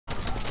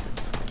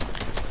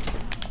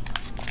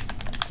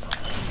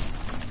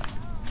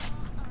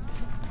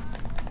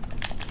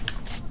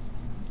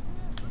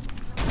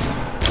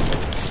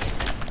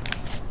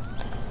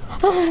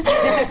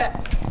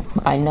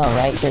I know,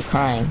 right? You're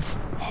crying.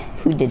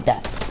 Who did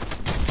that?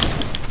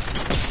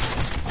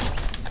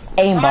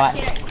 Aimbot.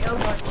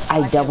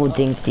 I double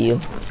dinked you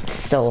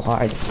so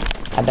hard.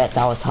 I bet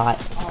that was hot.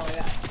 Oh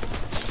yeah.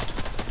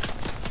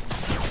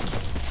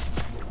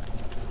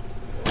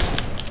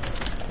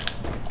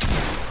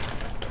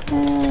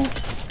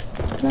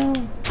 No.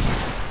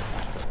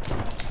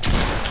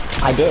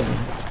 I did.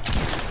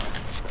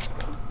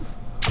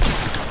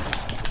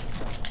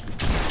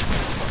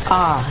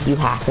 Ah, you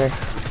hacker.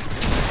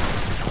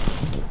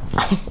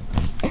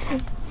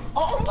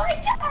 Oh my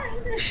god!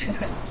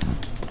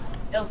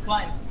 It was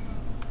fun.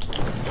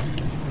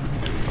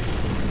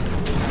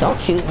 Don't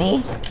shoot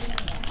me,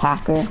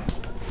 hacker.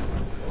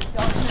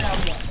 Don't turn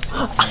out yet.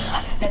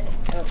 That's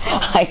it.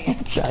 I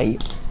can't show you.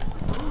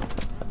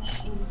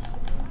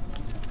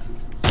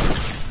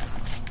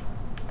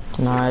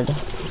 Nard,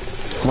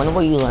 when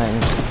will you learn?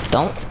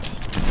 Don't.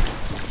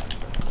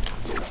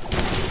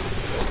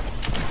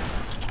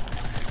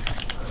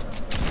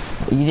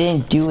 You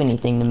didn't do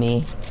anything to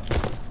me.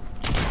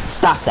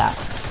 Stop that.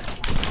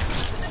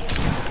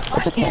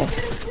 It's okay.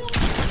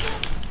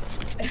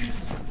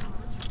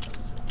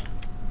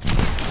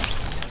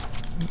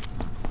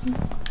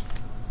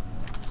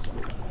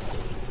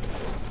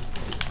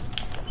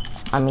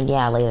 I mean,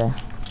 yeah, later.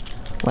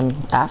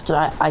 After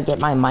I get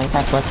my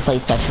Minecraft Let's Play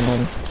session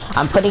in.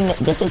 I'm putting,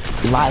 this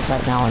is live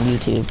right now on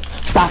YouTube.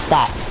 Stop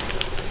that.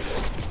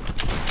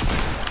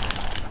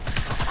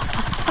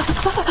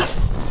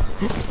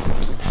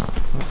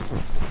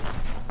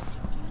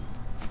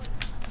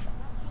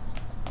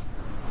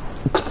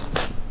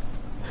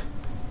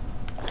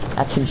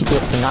 That's what you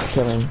get for not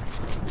killing.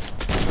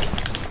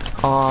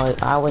 Oh,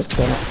 I was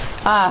gonna.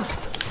 Ah!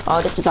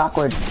 Oh, this is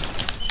awkward.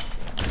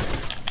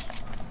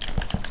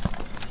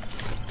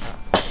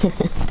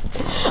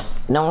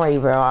 Don't worry,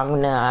 bro.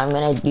 I'm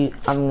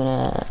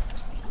gonna.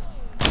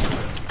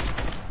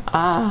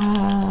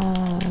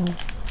 Ah!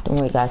 Don't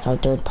worry, guys. Our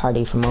third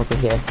party from over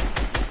here.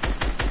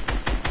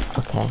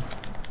 Okay.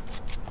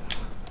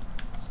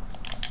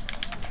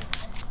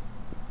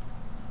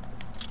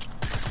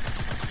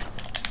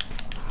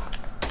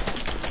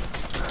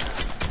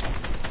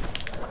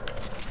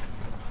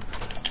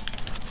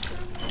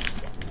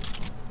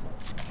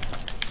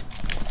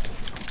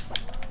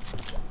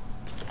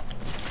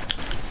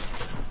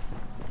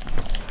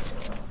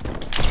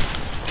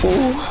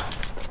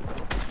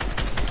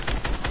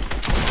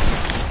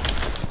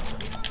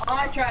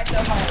 I tried so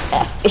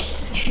hard.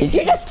 Did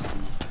you just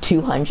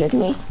 200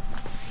 me?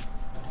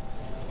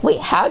 Wait,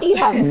 how do you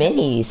have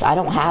minis? I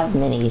don't have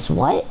minis.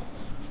 What?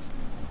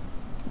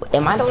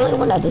 Am I the only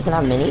one that doesn't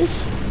have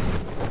minis?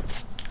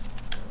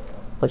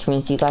 Which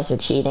means you guys are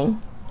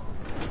cheating.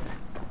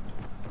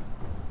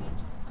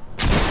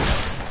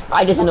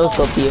 I just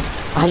no-scoped you.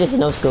 I just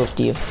no-scoped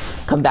you.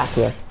 Come back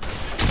here.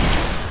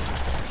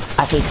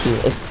 I hate you.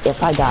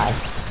 If I die,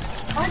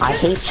 I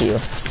hate you.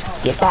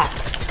 Get back.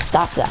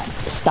 Stop that.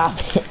 Stop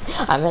it.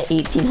 I'm at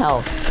 18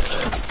 health.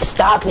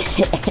 Stop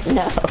it.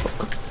 No.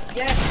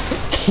 Yes.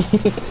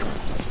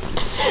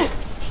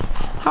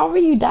 How are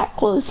you that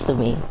close to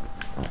me?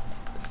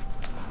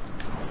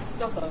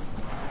 So close.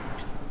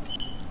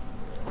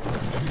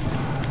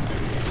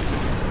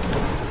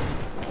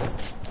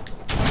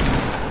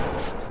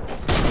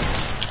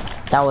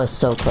 That was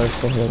so close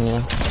to hitting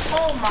you.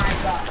 Oh my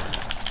god.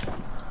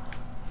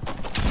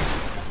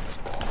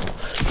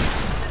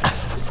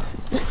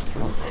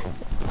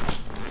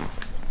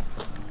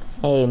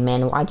 Hey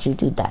man, why'd you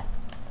do that?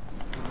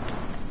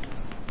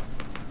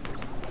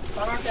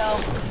 Go.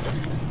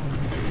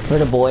 For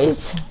the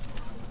boys?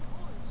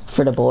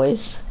 For the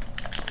boys?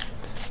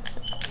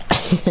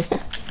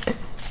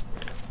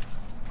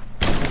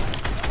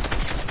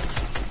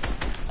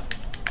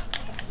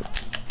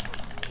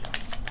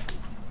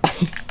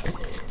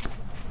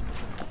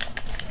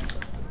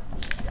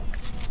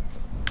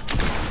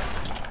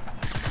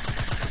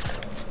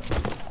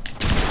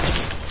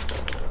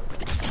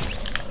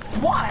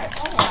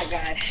 What? Oh my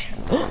gosh.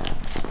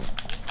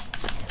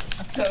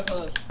 I'm so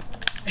close.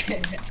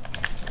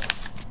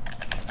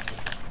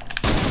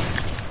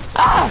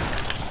 Ah!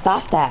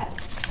 Stop that.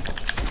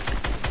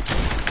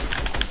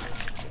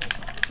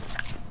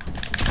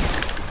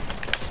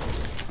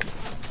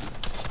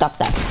 Stop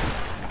that.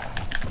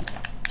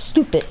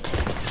 Stupid.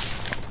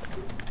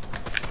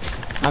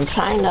 I'm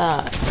trying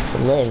to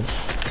live.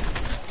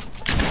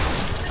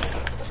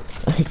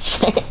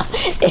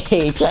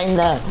 Hey, trying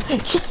to...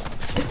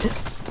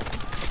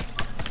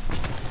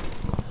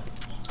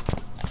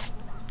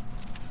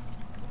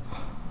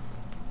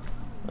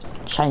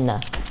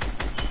 China.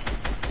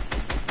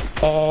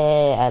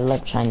 Hey, I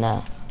love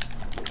China.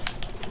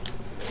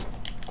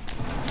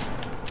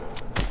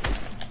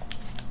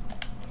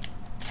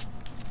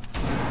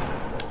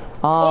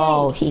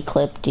 Oh, he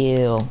clipped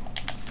you.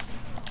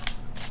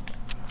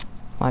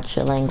 Watch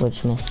your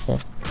language, mister.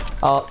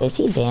 Oh, is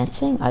he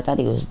dancing? I thought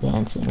he was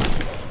dancing.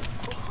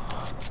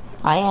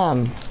 I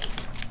am.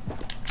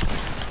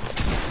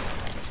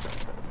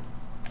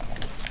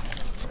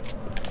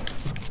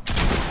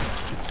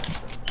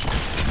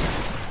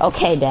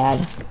 Okay,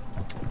 Dad.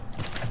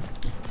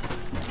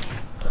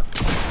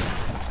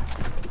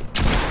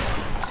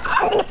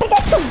 I'm gonna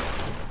pickaxe him.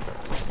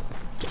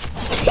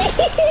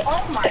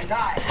 Oh my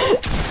god.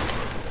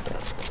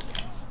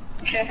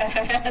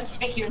 That's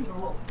taking the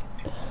rule.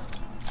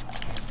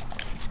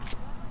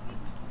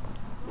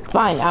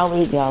 Fine, I'll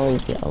leave you, I'll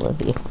leave you, I'll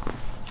leave you.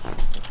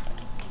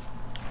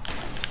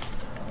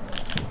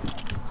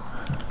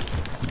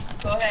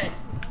 Go ahead.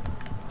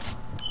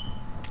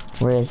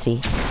 Where is he?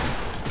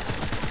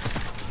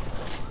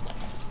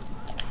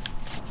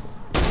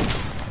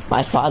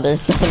 My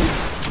father's son.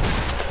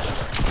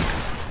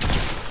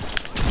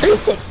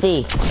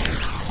 360.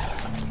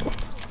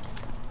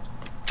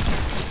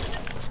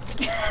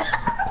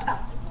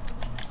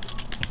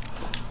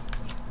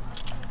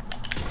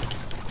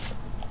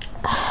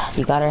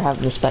 You gotta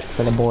have respect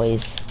for the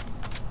boys.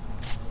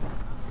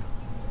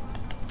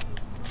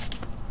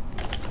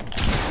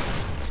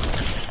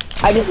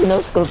 I just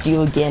no-scoped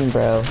you again,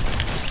 bro.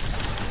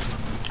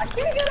 I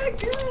can't get a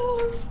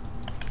kill.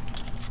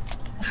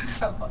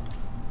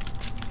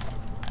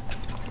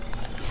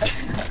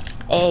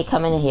 Hey,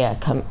 come in here.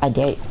 Come, I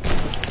dare you.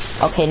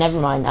 Okay, never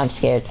mind. I'm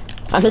scared.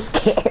 I'm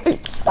scared.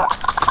 Stop.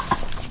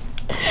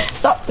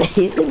 Stop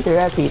phasing through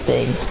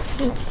everything.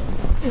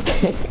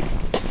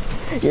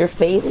 You're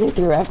phasing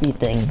through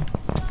everything.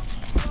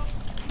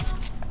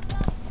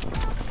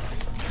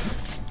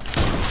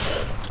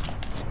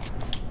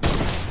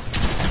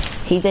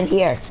 He's in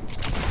here.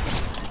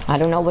 I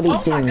don't know what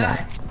he's doing now.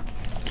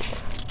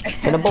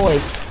 For the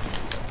boys.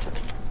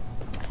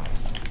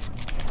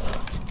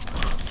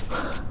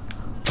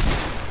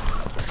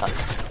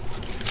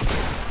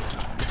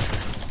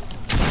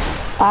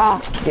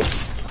 Ah.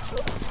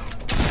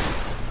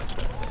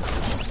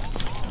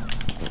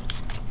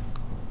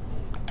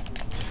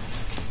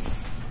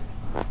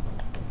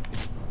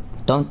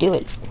 Don't do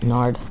it,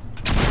 Nard.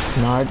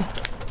 Nard,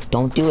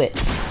 don't do it.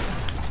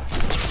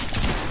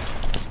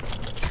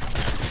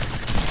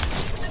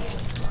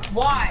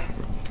 Why?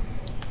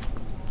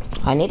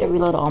 I need to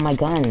reload all my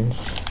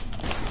guns.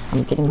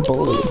 I'm getting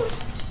bullied.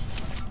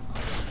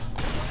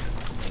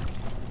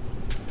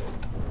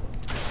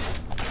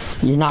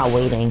 You're not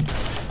waiting.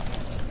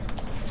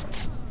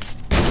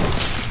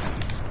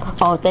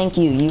 Oh, thank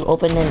you. You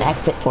opened an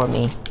exit for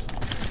me.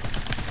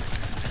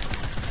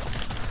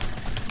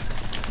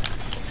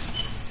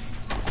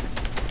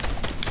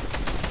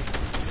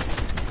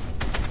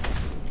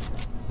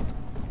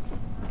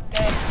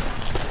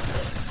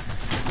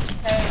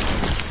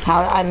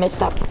 How did I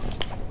mess up?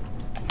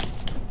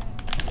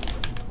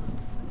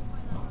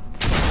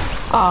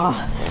 Oh,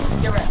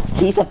 You're right.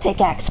 He's a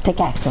pickaxe.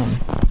 Pickaxe him.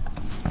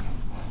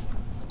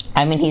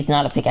 I mean, he's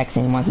not a pickaxe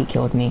anymore. He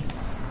killed me.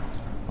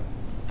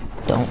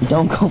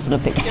 Don't go for the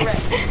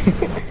pickaxe.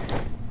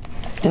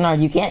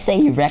 Denard, you can't say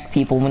you wreck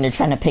people when they're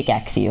trying to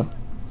pickaxe you.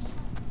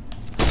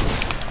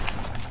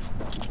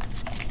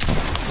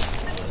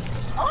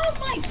 Oh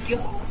my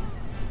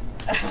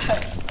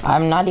god.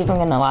 I'm not even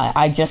gonna lie.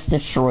 I just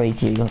destroyed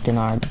you,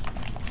 Denard.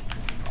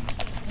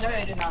 No,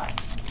 I did not.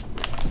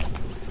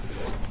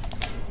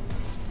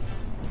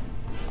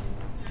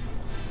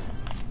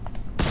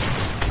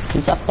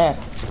 He's up there.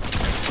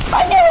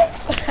 I knew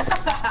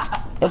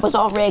it! It was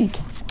all rigged.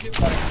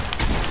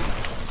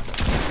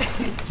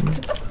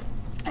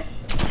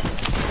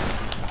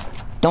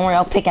 Don't worry,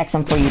 I'll pickaxe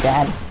him for you,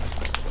 Dad.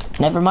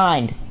 Never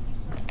mind.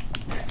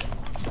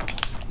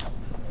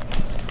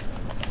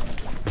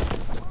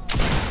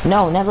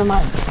 No, never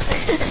mind.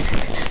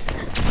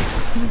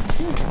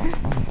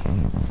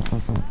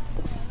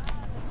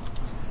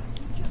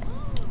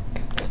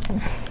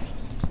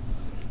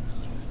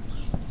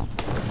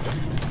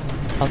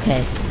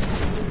 Okay.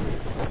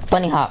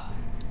 Bunny hop.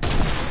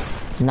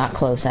 Not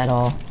close at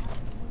all.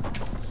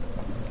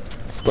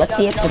 Let's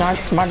see if they aren't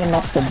smart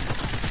enough to...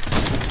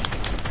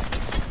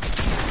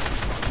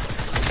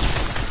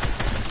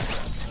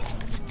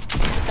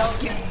 Don't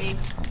kill me.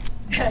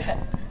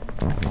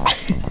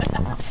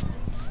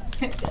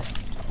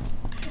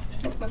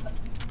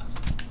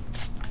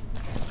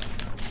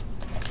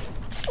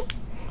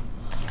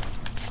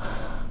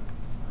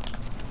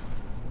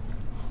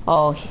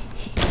 Oh,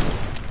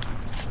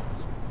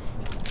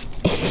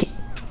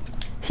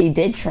 he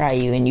did try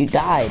you and you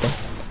died.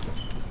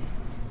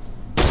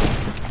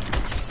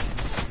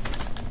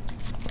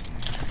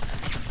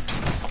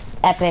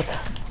 Epic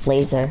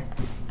laser.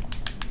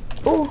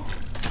 Ooh,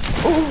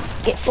 ooh,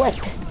 get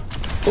flicked.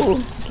 Ooh,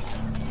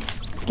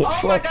 get Oh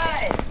flicked. my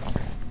god!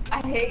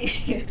 I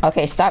hate you.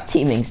 Okay, stop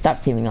teaming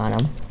on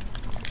him.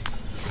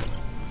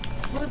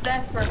 Who's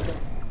that person?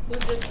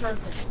 Who's this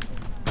person?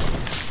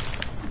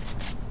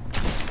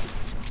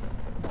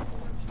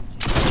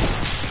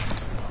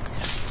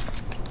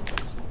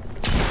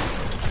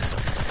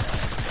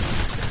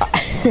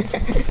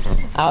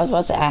 I was about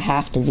to say, I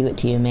have to do it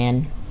to you,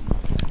 man.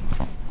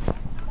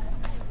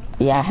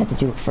 Yeah, I had to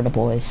do it for the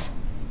boys.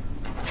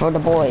 For the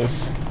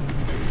boys.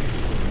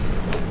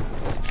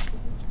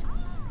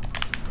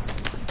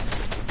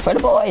 For the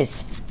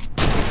boys.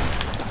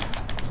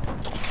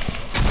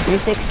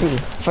 360.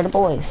 For the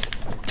boys.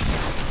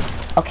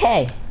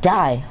 Okay,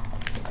 die.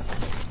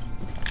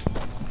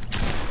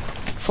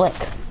 Flick.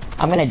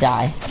 I'm gonna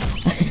die.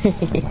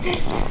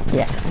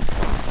 Yeah.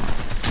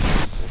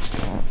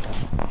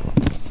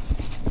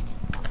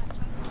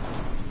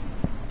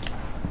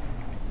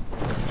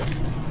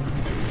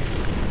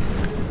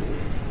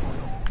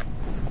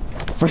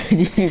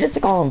 Did you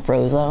just call him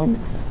Frozone?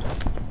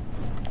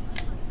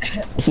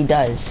 He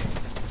does.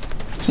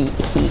 He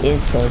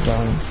is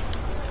Frozone.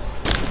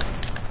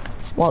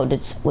 Whoa,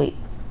 wait.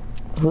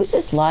 Who's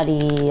this Lottie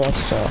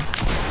show?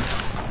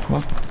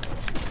 Huh?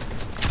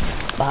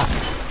 Bop.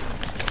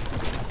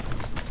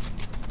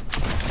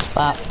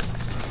 Bop.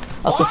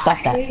 Okay,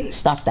 stop that.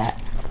 Stop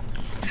that.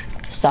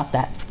 Stop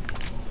that.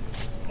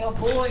 You're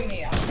bullying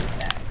me. I'll do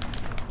that.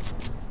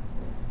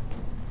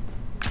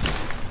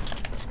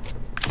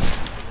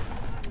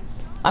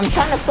 I'm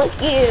trying to flick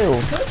you.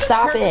 Who's this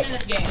Stop person it. in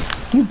this game?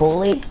 You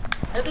bully.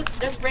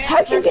 This random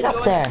How'd you get person up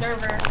joined there? the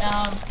server.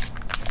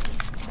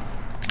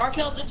 Mark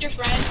Hill, is this your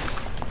friend?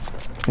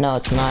 No,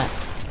 it's not.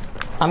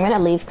 I'm gonna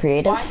leave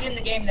creative. Why is he in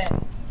the game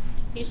then?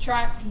 He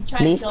tried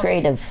to Leave kill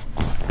creative.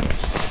 me.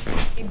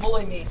 He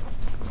bullied me.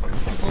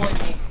 He bullied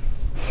me.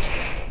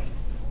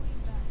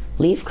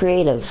 Leave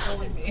creative. He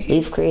bullied me.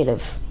 Leave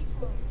creative.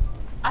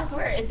 I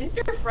swear, is this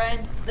your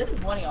friend? This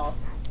is one of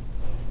y'all's.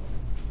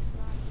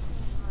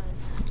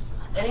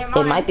 It ain't It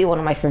mine. might be one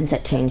of my friends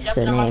that changed That's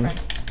their not my name. friend.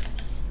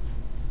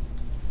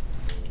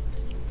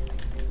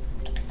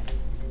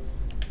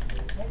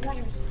 That's not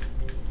yours.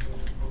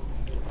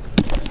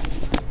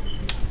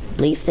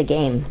 Leave the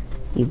game,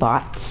 you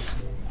bots.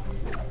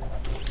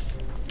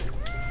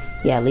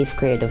 Yeah, leave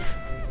creative.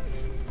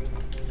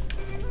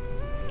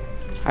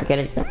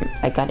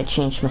 I gotta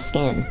change my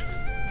skin.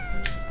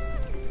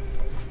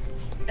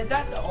 Is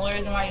that the only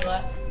reason why you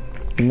left?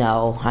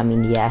 No, I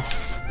mean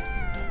yes.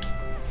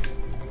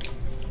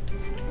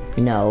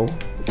 No.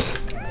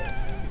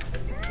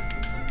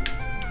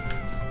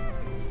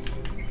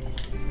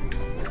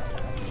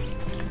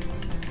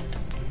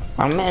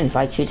 I'm gonna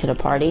invite you to the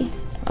party.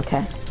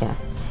 Okay, yeah.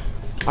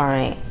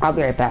 Alright, I'll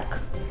be right back.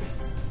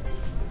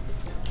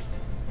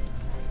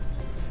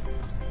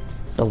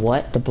 The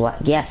what? The black?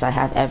 Yes, I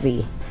have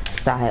every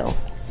style.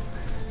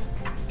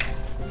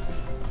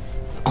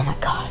 Oh my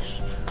gosh.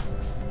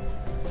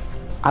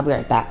 I'll be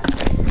right back.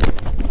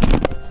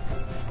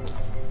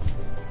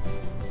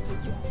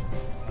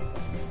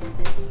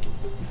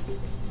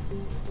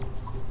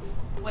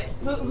 Wait,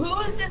 who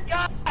is this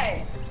guy?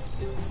 I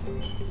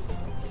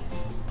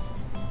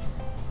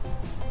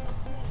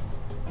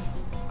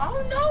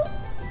don't know.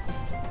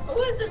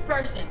 Who is this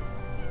person?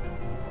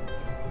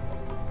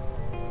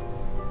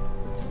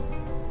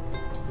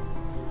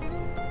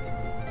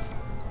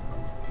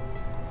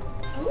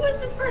 Who is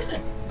this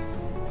person?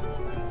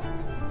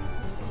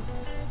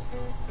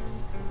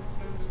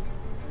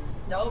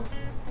 Nope.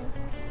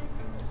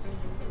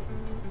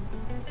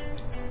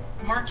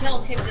 Mark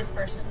Hill picked this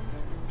person.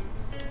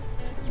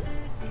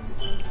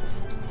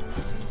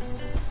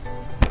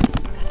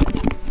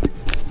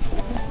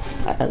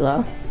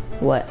 Hello?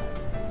 What?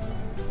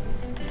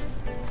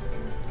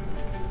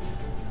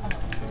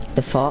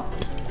 Default?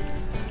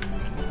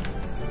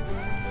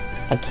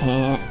 I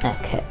can't.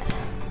 Okay.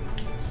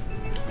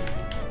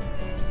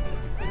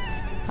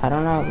 I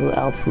don't know who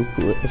El Poo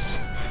is.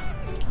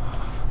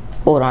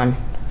 Hold on.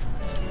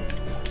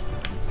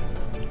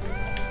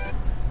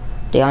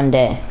 They on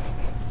there.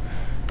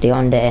 They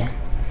on there.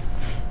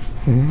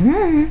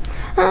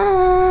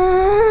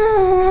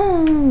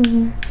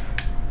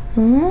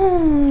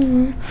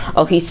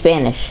 Oh, he's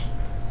Spanish.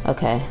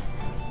 Okay.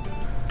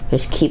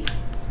 Just keep.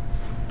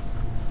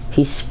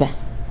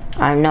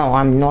 I know,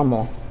 I'm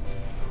normal.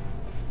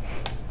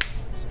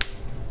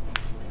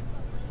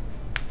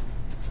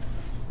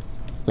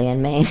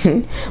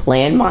 Landmine?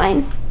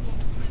 Landmine?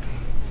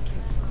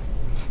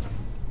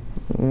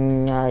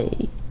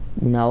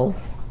 No.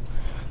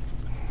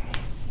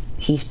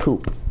 He's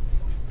poop.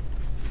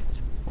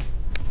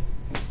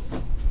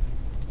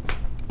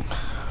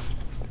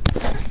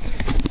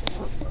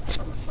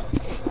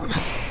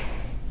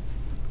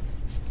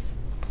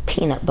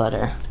 Peanut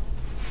butter.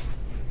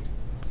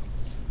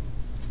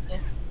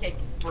 This take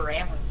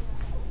forever.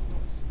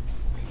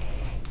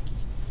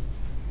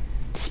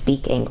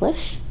 Speak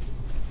English?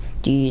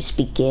 Do you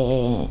speak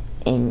in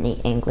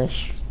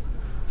English?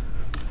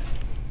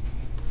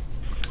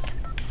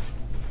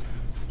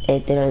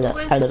 Can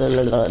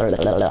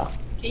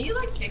you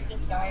like kick this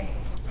guy?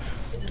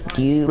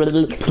 Do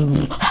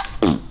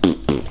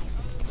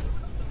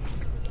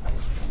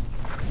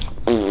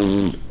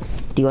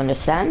you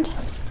understand?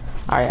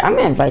 Alright, I'm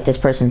gonna invite this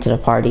person to the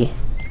party.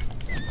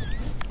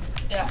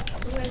 Yeah.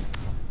 Who is?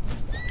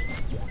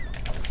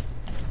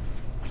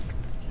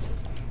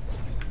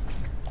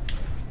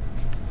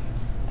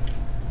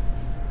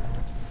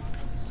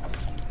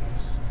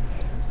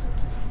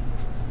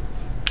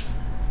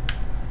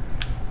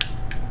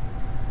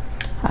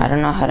 I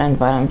don't know how to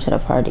invite him to the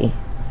party.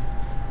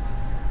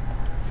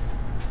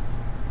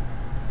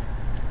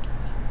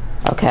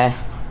 Okay,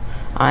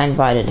 I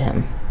invited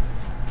him.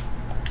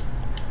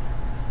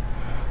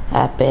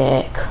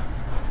 Epic.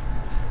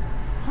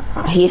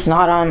 He's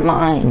not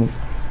online.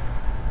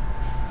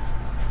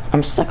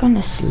 I'm stuck on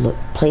this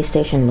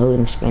PlayStation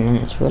loading screen and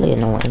it's really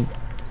annoying.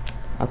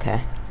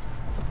 Okay.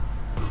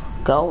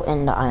 Go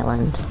in the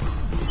island.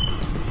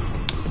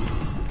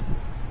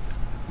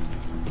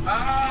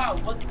 Ah,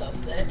 what the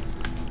fuck?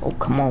 Oh,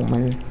 come on,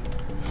 man.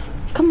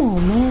 Come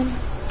on, man.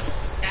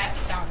 That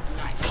sounds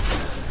nice.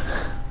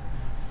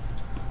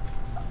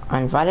 I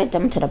invited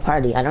them to the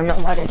party. I don't know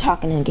why they're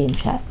talking in game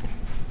chat.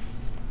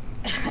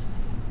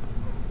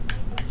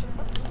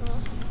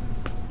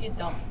 You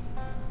don't.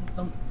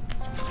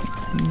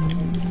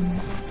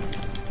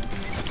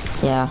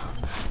 Yeah.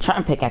 Try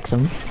and pickaxe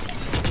him.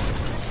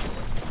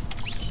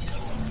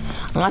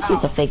 Unless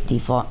he's a fake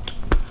default.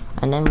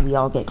 And then we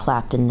all get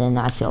clapped and then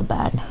I feel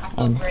bad. I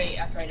felt great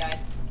after I died.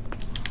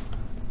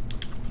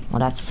 Well,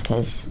 that's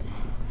because...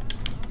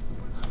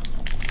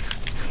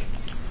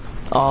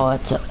 Oh,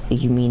 it's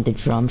you mean the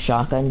drum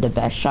shotgun? The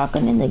best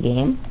shotgun in the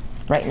game?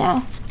 Right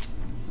now?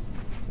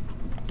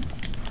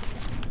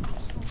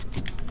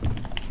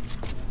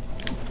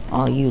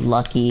 Oh, you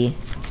lucky.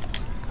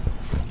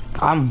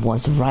 I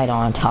was right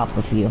on top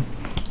of you.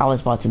 I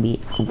was about to be...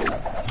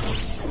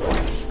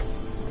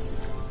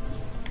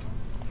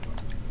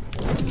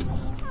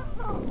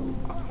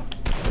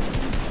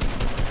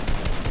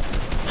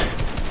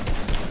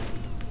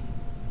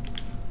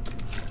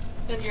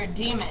 Because you're a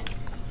demon.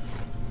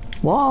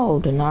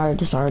 Whoa,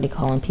 Denard is already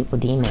calling people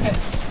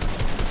demons.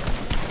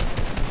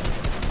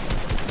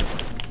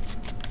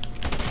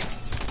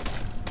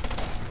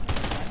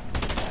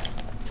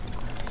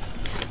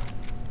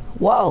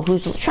 Whoa,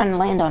 who's trying to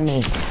land on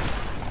me?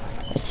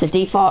 It's the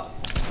default.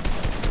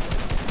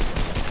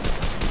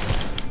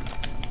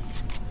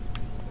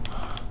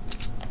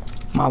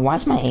 Why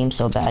is my aim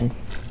so bad?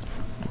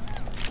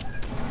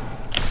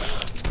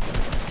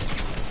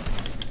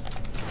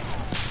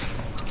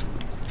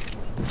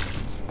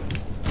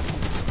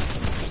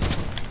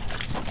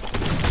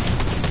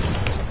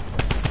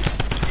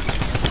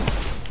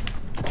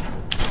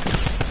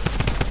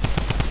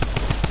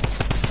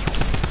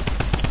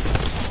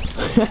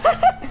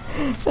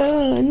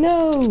 Oh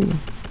no!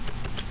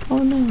 Oh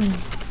no!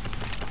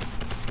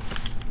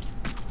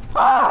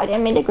 Ah, I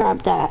didn't mean to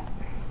grab that.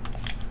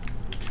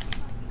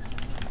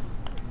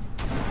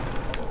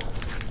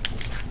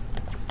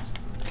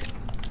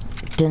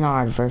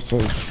 Denard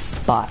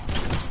versus bot.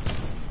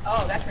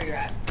 Oh, that's where you're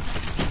at.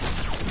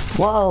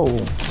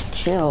 Whoa!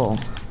 Chill.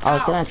 I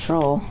was Ow. gonna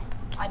troll.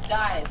 I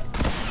died.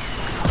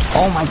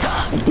 Oh my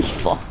god, a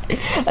default.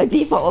 A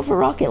default with a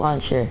rocket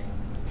launcher.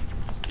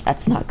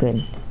 That's not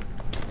good.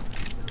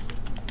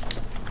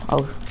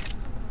 Oh.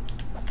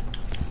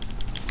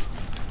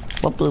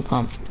 What blue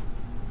pump?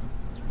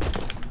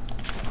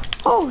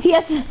 Oh, he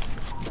has...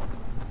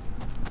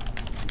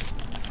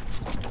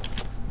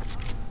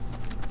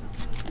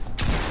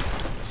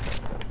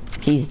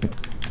 He's...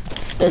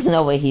 There's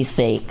no way he's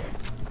fake.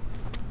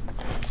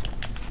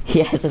 He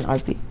has an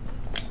RP.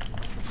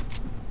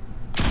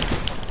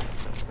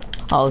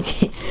 Oh,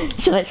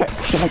 should I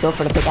go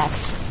for the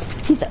pickaxe?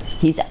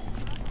 He's a...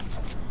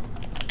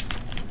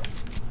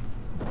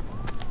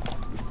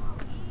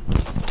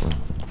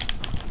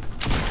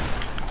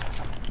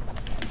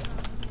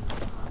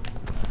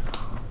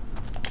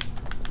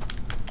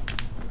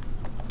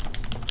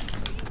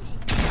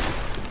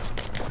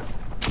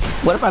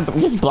 What if I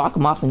just block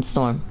him off in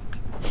storm?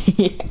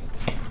 They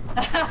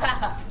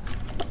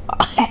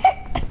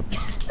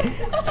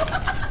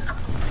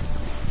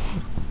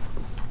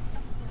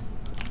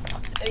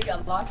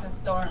got lost in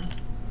storm.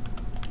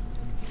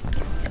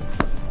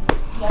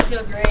 I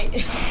feel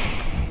great.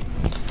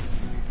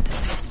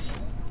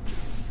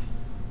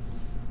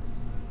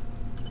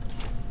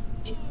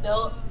 You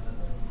still...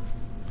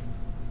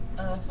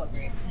 I feel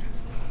great.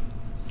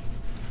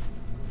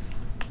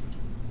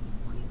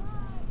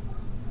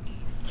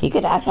 He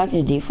could act like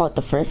the default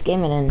the first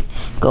game and then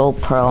go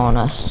pro on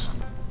us.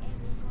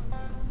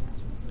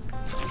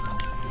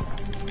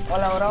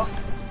 Hola, bro.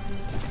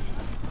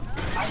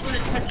 I want to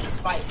touch the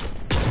spikes.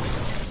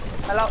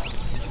 Hello.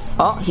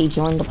 Oh, he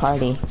joined the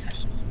party.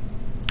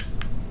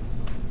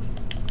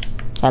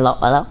 Hello,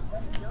 hello?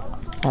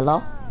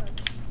 Hello?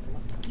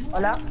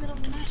 Hola.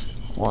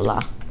 Hola.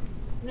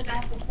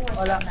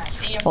 Hola.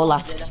 Hola.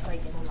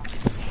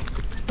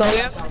 ¿Todo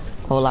bien?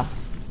 Hola.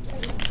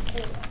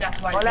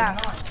 Hola.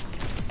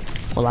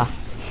 Hola.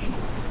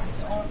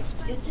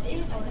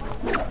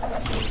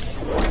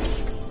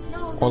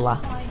 Hola.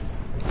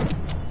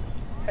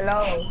 Hello.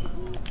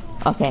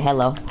 Okay,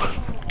 hello.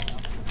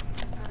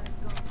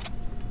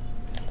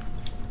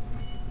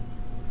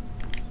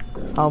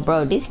 Oh,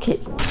 bro, these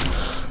kids...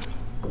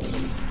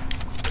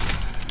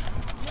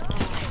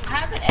 I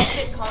have an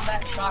epic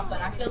combat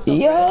shotgun. I feel so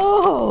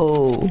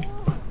Yo!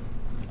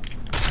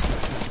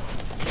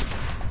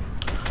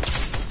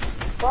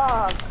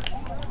 Fuck.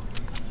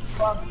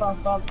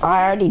 Fuck.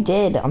 I already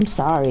did. I'm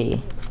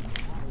sorry.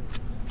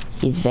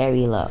 He's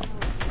very low.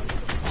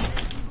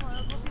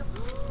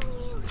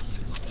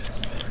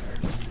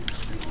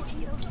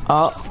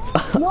 Oh.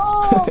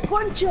 No,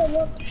 punch him.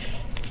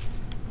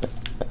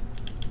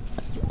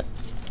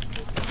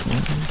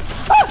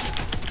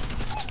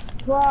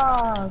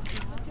 Fuck.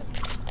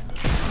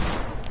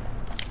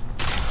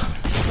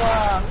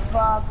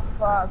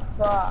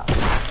 Fuck.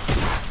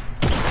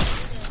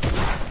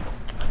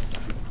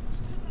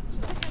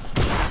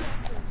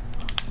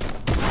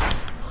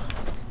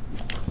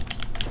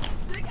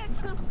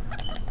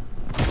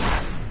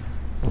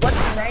 What's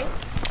the name?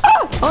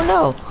 Oh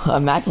no!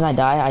 Imagine I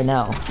die, I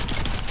know.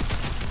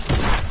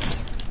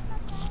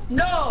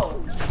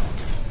 No!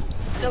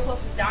 So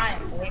close to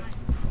dying, boy.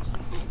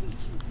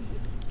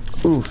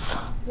 Oof.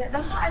 Yeah,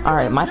 that's why I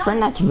Alright, my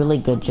friend that's really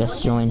good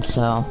just joined,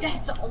 so That's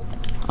the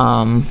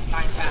only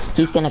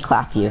he's gonna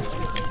clap you.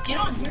 Get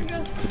on here,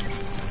 go.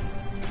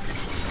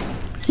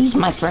 He's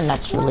my friend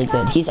that's really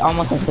good. He's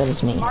almost as good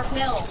as me.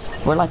 Markel.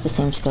 We're like the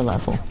same skill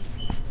level.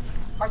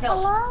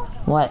 Markel. Hello?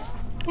 What?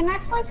 Can I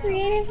play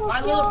creative with My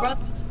you? little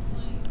brother.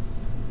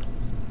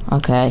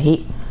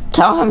 Okay,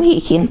 tell him he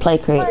can play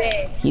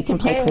creative. You can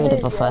play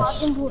creative with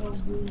us.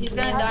 He's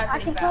gonna die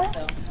pretty fast,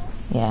 so.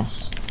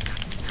 Yes.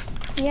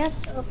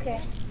 Yes,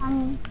 okay.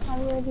 I'm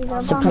ready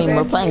to Supreme,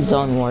 we're playing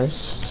Zone Wars,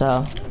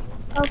 so.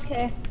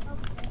 Okay.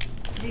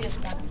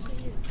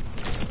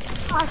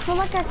 I feel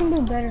like I can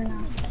do better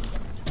now.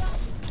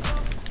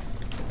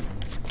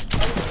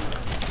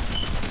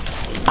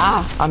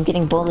 Ah, I'm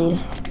getting bullied.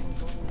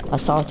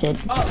 Assaulted.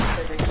 Oh,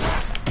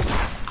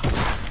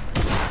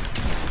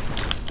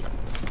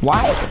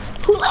 Why?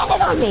 Who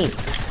landed on me?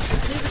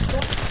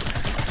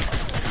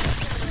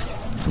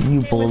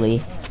 You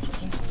bully.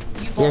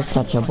 You're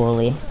such a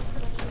bully.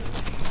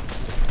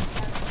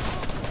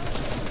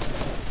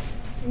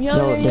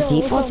 Yo, the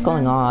default's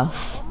going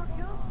off.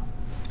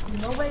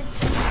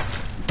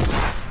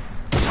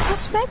 I'm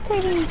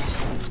spectating.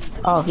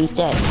 Oh, he's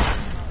dead.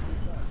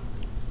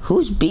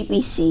 Who's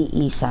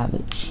BBC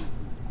Savage?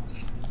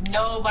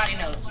 Nobody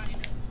knows.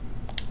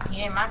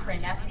 He ain't my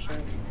friend, that's for sure.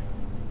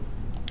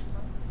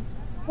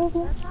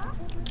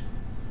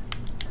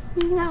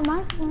 He's not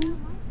my friend.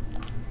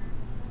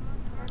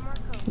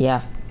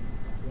 Yeah.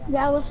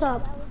 Yeah, what's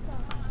up?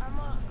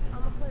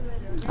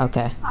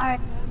 Okay. Alright.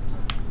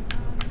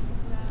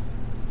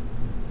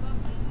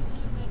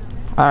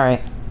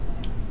 Alright.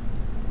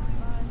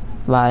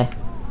 Bye.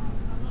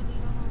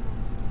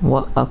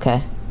 What?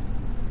 Okay.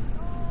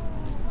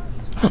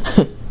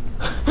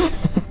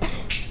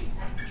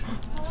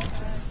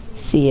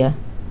 See ya.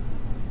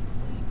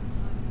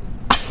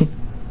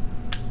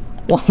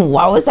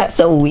 Why was that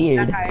so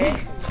weird?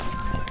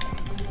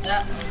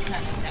 That was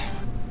kind of sad.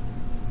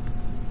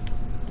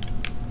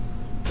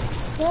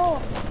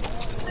 Bro,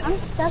 I'm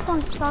stuck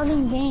on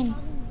starting game.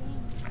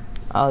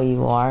 Oh,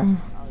 you are?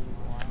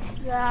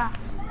 Yeah.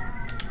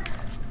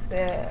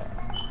 Yeah.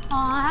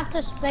 I have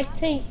to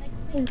spectate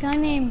this guy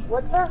named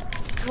What the?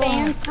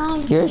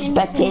 Phantom. You're Infinite.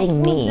 spectating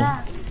Who's me.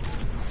 that?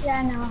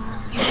 Yeah, no.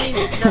 You mean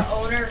the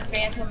owner,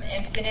 Phantom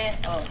Infinite?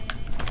 Oh.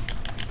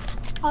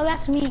 Oh,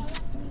 that's me.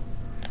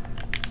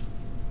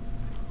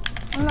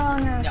 No.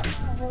 No.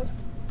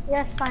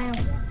 Yes, I am.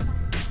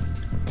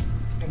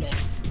 You're dead.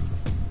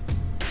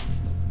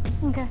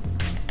 Okay.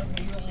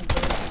 Okay, you ain't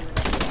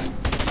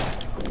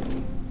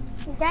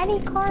dead. Daddy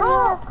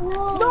Carla, no.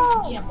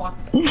 You can't walk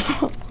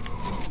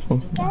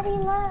Daddy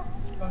left.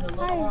 from the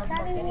little Hi, orange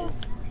Daddy one that left.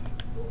 is.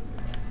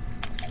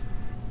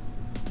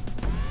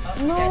 Oh,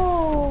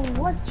 No,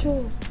 what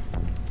you?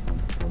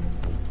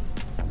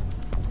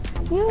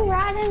 You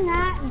riding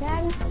that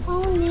daddy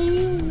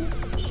pony?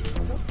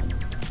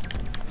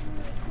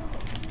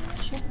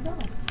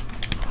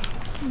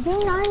 Do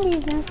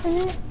 90s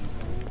Infinite.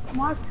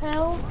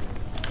 Markel.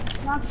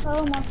 What's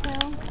the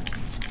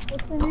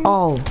name?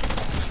 Oh.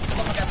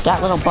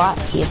 That little bot,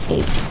 he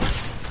escaped.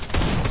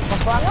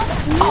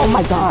 Oh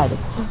my god.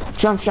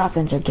 Jump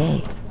shotguns are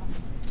gay.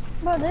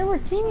 Bro, they were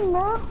teaming,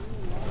 bro.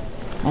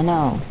 I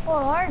know. Oh,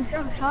 our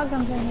jump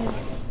shotguns in here.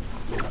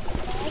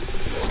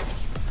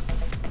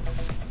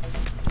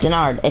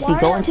 Denard, if you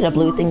go into the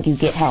blue thing, you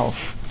get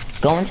health.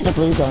 Go into the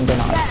blue zone,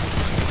 Denard.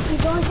 Yeah. You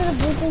go into the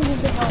blue thing,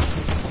 you get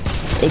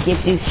help. It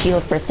gives you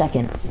shield per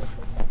second.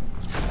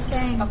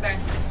 Dang. Okay.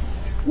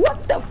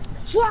 What the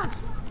fuck?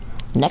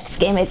 Next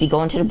game, if you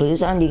go into the blue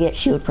zone, you get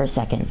shield per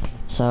second.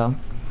 So,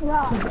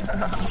 Yeah.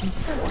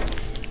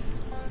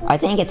 I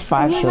think it's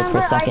 5 You shield per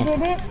remember I second.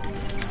 did it?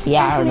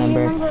 Yeah, I Anthony, you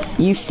remember.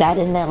 You sat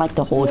in there like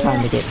the whole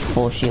time to get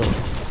full shield.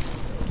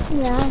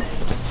 Yeah.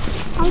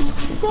 I'm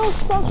still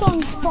stuck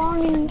on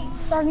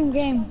starting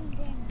game.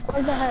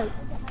 What the heck?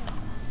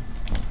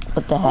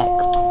 What the heck?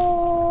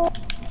 Oh,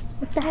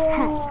 what the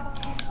heck?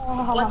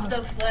 What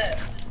the flip?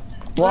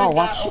 Whoa, Good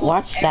watch God,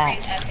 watch every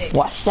that. epic.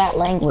 Watch that I'm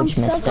language,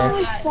 stuck mister.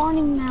 on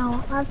respawning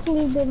now. I have to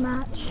leave the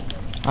match.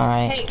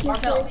 Alright. Hey,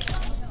 Markel,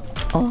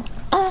 Oh.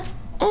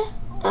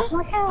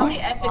 Look how how many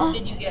epics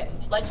did you get?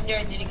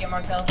 Legendary did you get,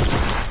 Markel?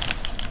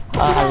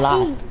 A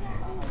lot.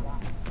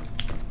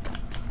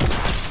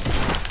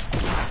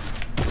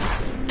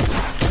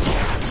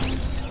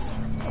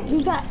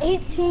 He got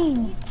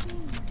 18.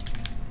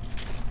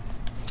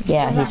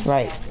 Yeah, he's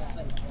right.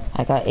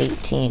 I got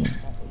 18.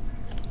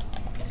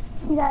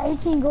 He got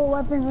 18 gold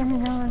weapons in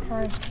his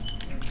inventory.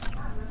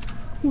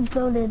 He's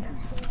goated.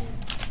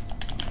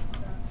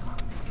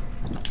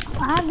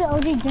 I have the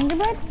OG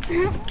gingerbread.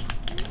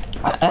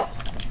 I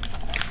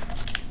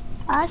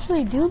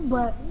actually do,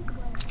 but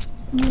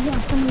maybe on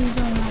some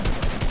reason not.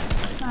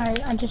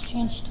 Alright, I just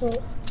changed to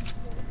it.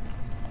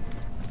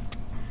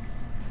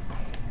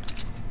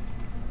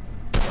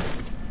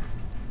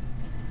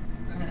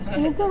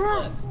 You can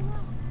have,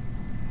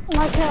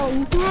 like hell,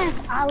 you can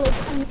have Alex,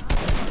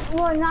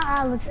 well not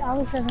Alex,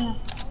 Alex doesn't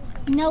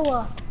have,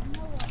 Noah.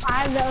 I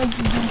have the OG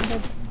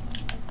gingerbread.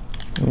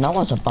 No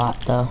one's a bot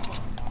though.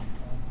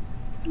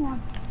 Yeah.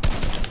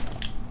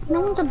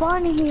 No one's a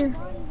bot in here.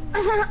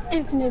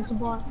 Infinite's a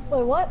bot.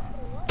 Wait, what?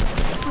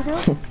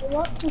 Okay,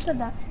 what? Who said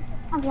that?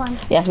 I'm blind.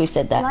 Yeah, who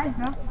said that? Blind,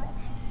 bro.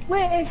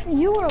 Wait, if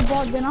you were a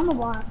bot, then I'm a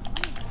bot.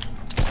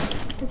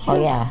 It's Oh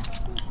true. yeah.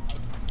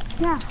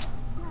 Yeah.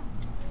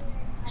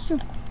 It's true.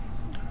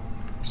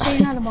 So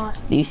you're not a bot.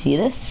 Do you see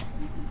this?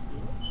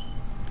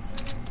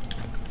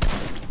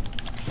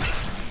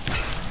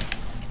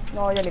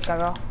 No, ya le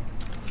cagó.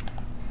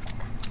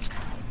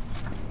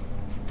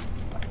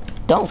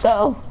 Don't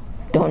go.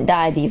 Don't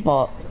die,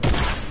 default.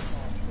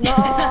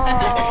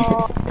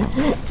 No.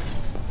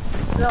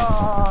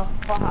 No.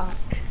 Fuck.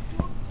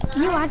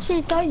 You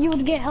actually thought you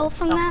would get help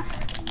from that?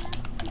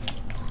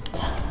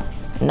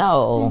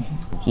 No.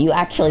 You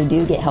actually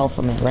do get help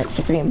from it, right,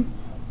 Supreme?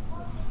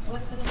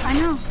 I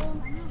know.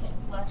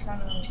 Last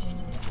round of the game.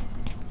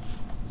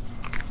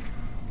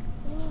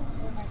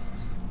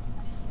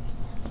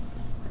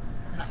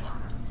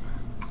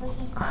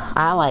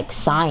 I like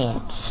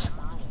science.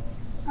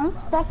 Huh?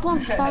 That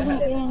one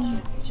started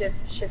in. Shit.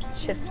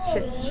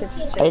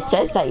 It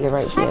says that you're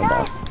right here,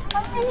 though.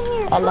 I'm in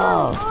here.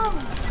 Hello.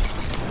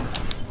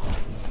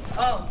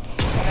 Oh,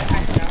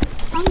 I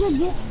I'm gonna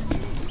get.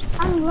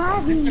 I'm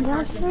lagging.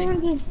 That's the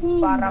thing.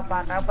 Para.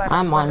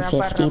 I'm on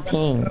 50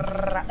 ping.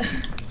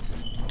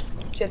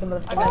 Shit, got no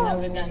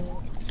good guns.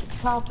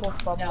 Michael,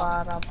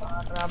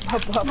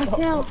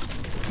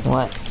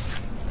 What?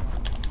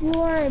 you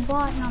are a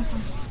bot now.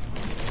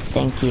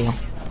 Thank you.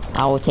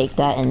 I will take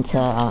that into,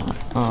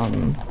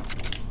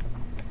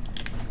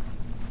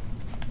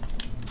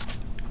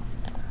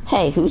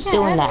 Hey, who's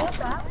doing that?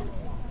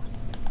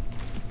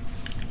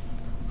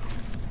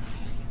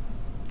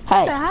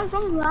 Hey,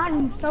 I'm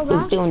lagging so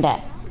who's bad. doing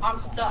that? I'm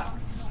stuck.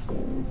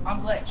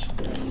 I'm glitched.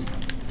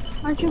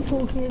 Aren't you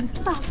cool, kid?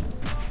 No,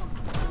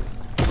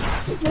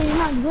 you're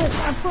not good.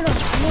 I put a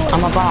floor.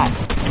 I'm a bot.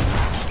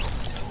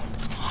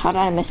 How did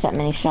I miss that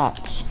many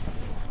shots?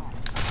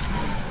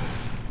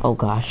 Oh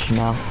gosh,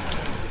 no.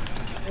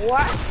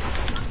 What?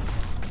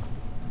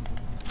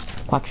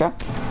 Quattro?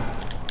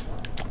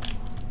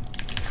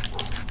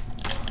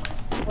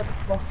 What the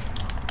fuck?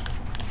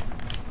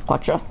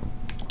 Quattro?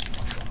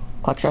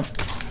 Quattro?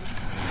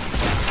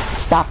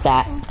 Stop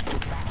that.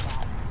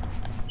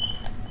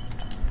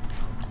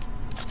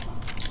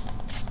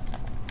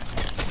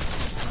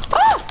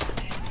 Ah!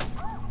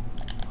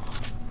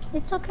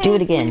 It's okay. Do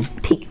it again.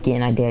 Peek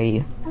again, I dare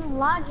you. I'm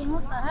lagging.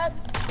 What the heck?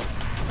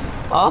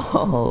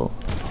 Oh!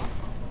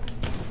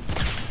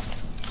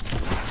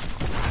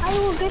 I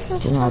will get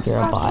this. Didn't know if you're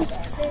a bot.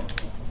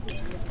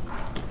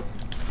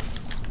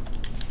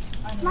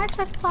 My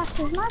test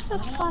classes. My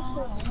test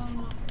classes.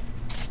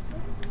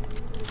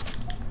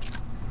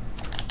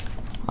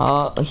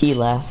 Oh, he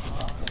left.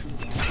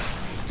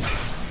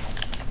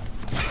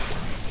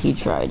 He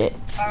tried it.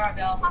 Alright,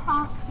 Bill.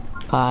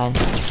 Bye.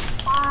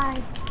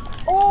 Bye.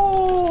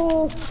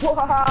 Oh,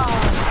 wow.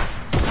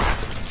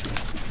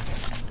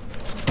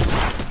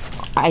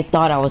 I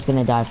thought I was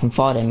gonna die from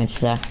fall damage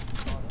there.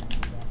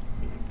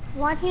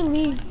 Why'd he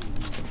leave?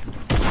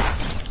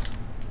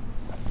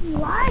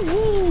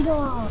 Lagging,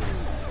 dog.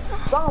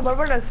 Vamos,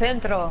 volver al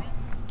centro.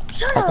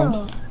 Shut I think-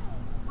 up.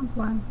 I'm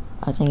fine.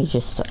 I think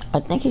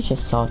he's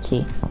just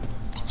salty.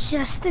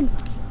 Just a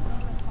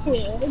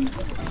kid.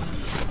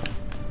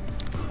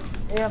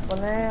 Voy a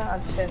poner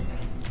al centro.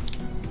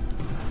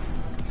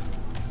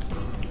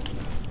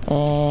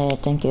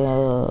 Thank you.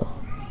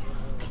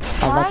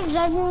 Why is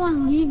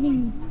everyone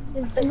leaving?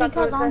 Is it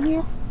because I'm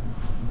here?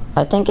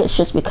 I think it's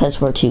just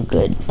because we're too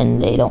good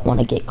and they don't want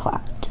to get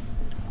clapped.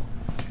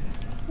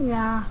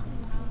 Yeah.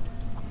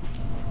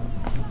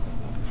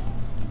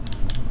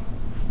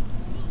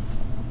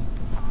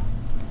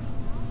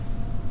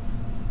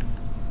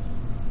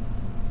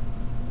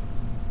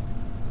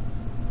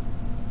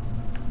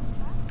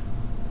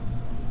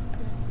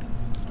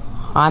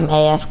 I'm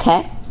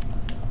AFK.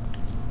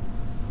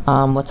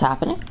 What's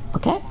happening?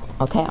 Okay,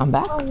 I'm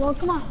back. Oh, well,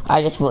 come on.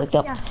 I just woke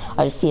up. Yeah.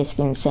 I just see a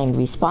screen saying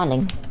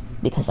respawning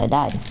because I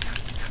died.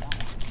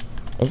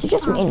 Is it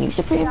just me and you,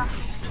 Supreme?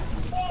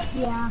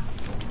 Yeah.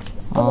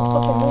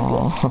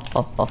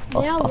 Oh.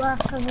 They all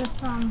left because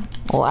it's,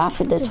 Well,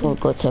 after this, we'll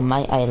go to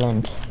my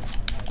island,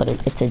 but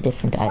it's a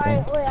different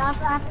island. Alright, wait,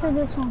 after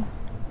this one.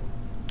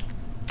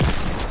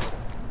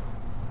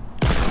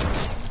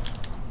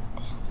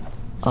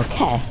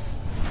 Okay.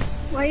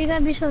 Why you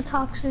gotta be so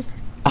toxic?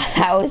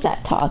 How is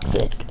that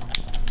toxic?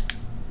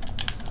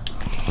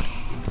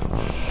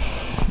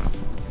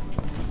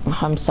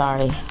 I'm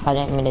sorry. I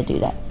didn't mean to do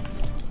that.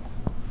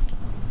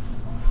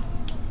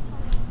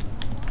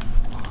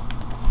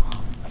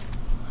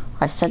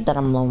 I said that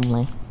I'm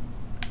lonely.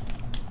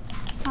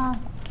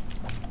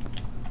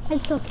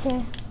 It's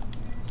okay.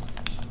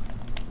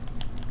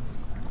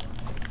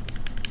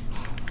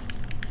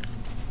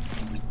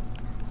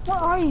 Where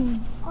are you?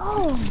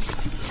 Oh.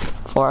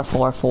 4,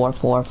 4, 4,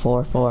 4,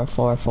 4, 4,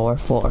 4, 4, 4.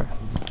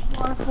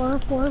 4, 4,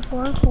 4,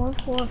 4, 4,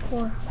 4,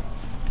 4.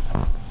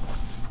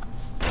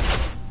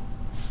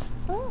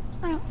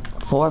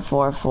 4,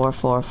 4, 4,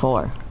 4,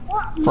 4.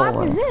 What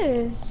map is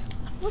this?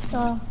 What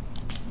the?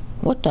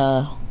 What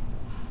the?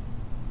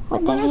 What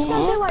the But it's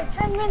gonna heck? take like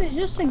 10 minutes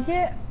just to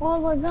get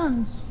all the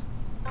guns.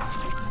 All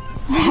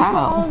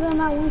How? of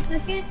them at 1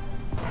 second?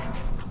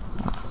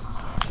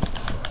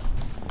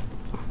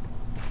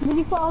 Did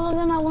you put all of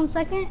them at 1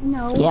 second?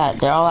 No. Yeah,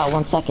 they're all at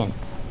 1 second.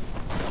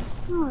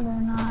 No, they're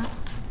not.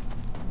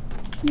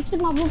 You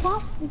took my blue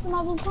pump? You took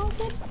my blue pump,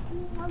 kid?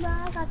 My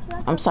bad, I got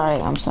you. I'm sorry,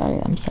 I'm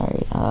sorry, I'm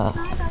sorry. I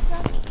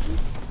got you.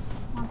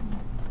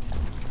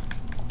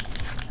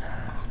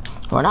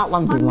 We're not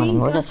 1v1ing,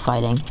 we're just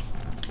fighting.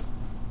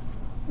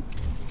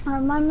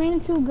 My main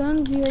 2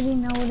 guns, you already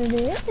know what it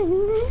is.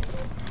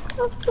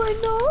 That's my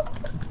dog.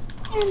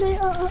 And they,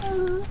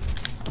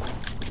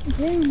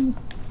 Jim,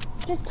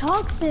 you're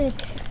toxic.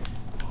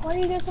 Why do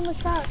you get so much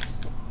traps?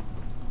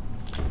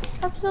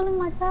 Stop stealing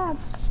my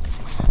traps.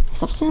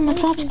 Stop stealing my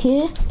traps,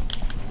 kid.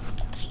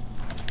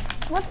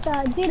 What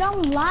the? Dude,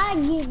 I'm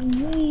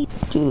lagging.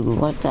 Dude,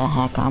 what the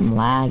heck? I'm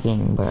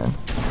lagging, bro.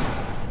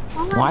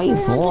 Why are you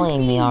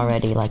bullying me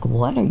already? Like,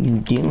 what are you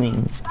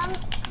doing? I'm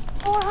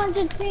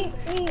 400 feet.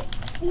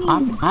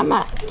 I'm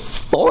at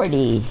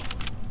 40.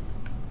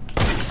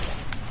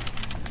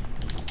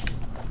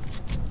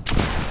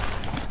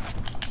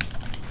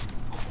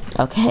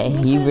 Okay,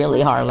 you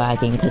really are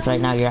lagging because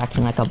right now you're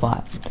acting like a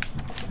bot.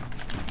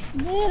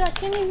 Dude, I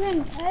can't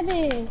even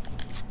edit.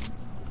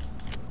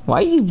 Why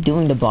are you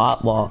doing the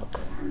bot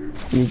walk?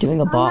 You're doing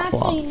a bot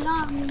walk. I'm actually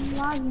not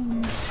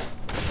lagging.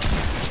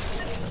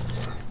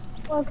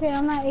 Okay,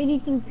 I'm at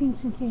 83 ping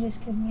since you just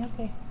killed me.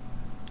 Okay.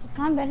 It's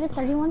kind of better.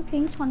 31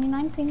 ping,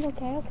 29 ping.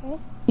 Okay.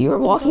 You're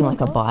walking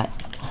like a bot.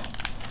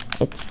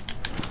 It's,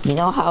 you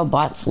know how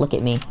bots look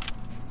at me?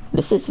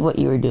 This is what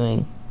you were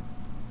doing.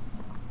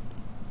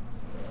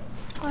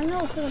 I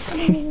know, because I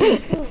couldn't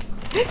even shoot.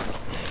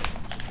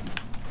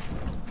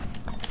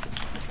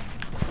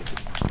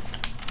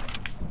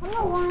 I'm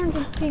at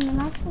 100 ping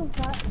and I feel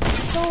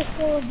so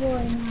horrible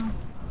right now.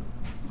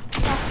 I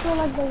feel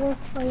like the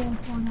worst player in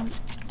Fortnite.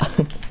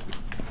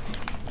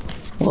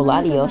 Well,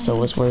 Ladioso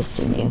was worse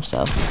than you,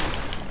 so.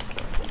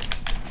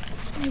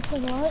 You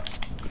said what?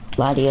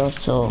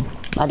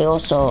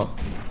 Ladioso.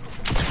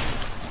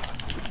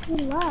 You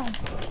lagged.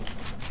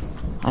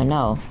 I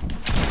know.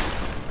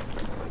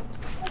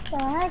 What the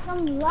heck?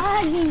 I'm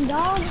lagging,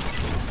 dog.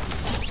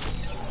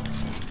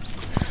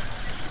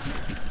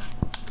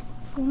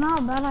 You know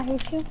how bad I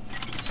hate you?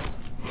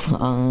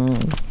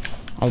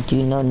 I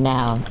do know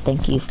now.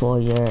 Thank you for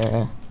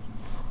your...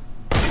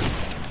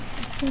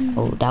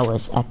 Oh, that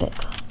was epic.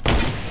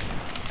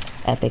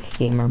 Epic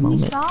gamer Can you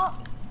moment.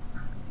 stop?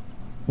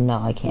 No,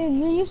 I can't. Dude,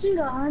 you're using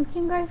a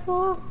hunting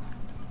rifle?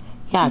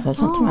 Yeah, because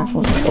hunting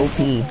rifles are OP.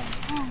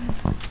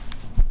 Oh.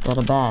 They're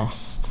the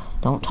best.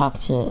 Don't talk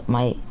to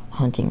my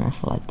hunting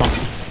rifle like that.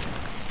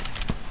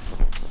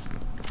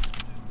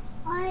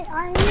 I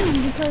am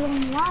because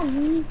I'm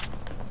lagging.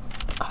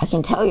 I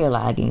can tell you're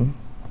lagging.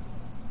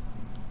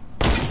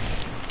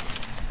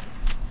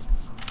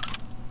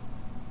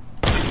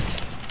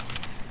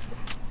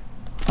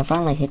 I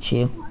finally hit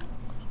you.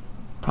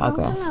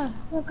 Progress. I'm gonna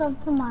hook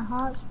up to my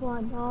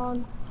hotspot,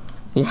 dog.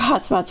 Your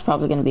hotspot's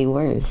probably gonna be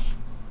worse.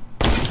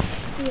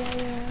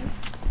 Yeah.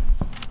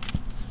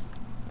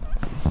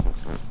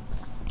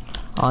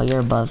 Oh, you're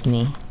above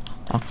me.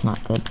 That's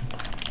not good.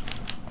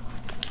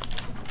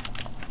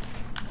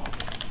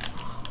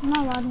 I'm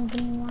not lagging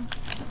anymore.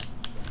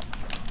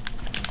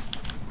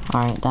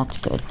 Alright, that's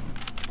good.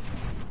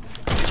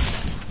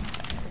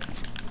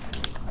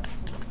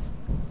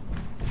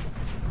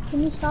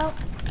 Can you stop?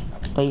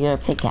 But you're a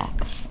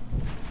pickaxe.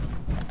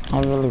 I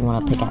really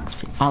want a pickaxe.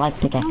 I like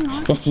pickaxe. I'm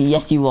not.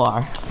 Yes, you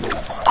are.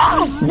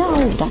 Ah,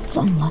 no, that's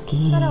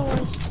unlucky. That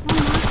was.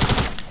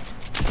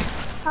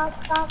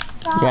 Stop.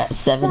 You're at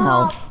 7 stop.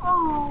 health.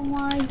 Oh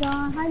my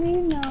god, how do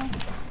you know?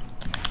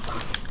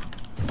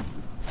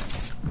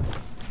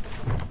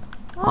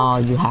 Oh,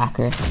 you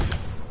hacker.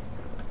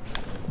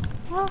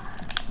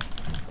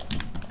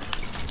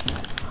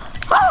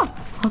 Ah,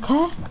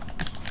 okay.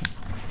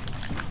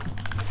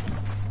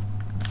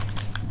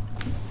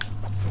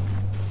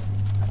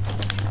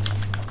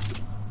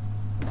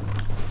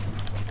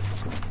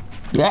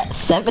 You're at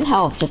 7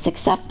 health, just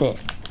accept it.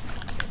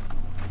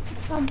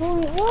 Stop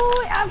bullying.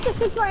 Wait, I have to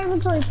fix my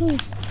inventory, please.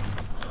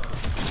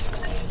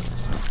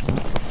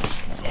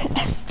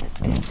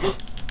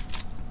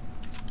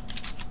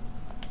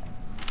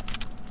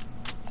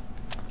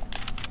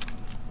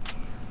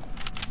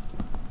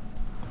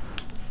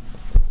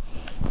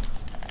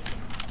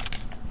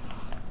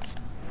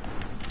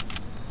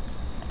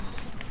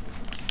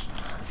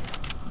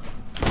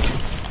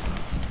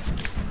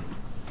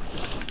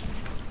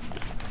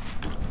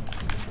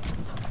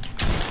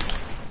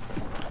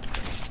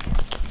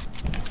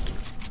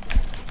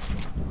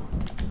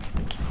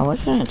 Bro,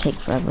 it's gonna take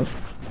forever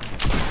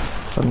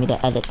for me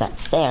to edit that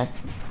stair.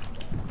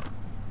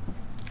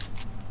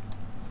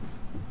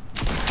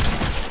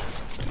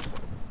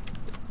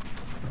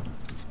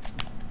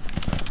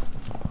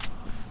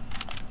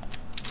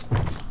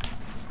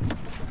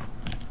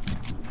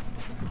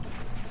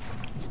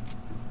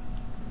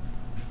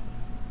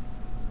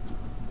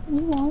 You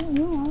won't,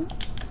 you won't.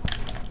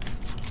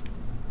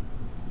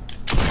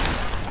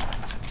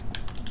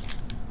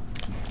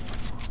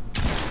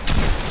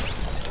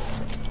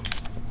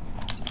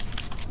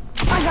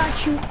 I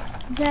got you.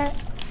 Bet.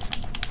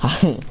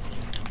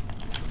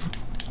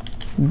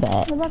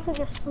 Bet. I'm about to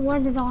get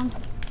sweated on.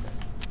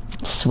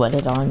 Sweat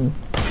it on.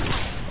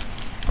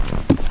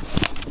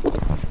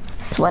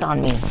 Sweat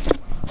on me.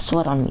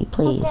 Sweat on me,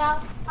 please. Okay,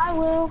 I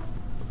will.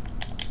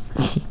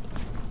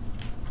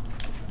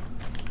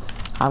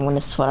 I want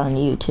to sweat on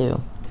you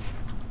too.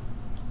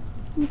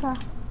 Okay.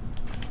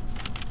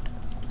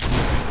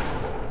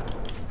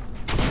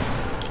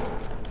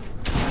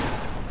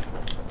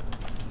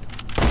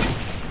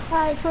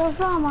 Alright, so if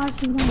I'm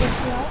actually gonna get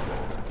sweat.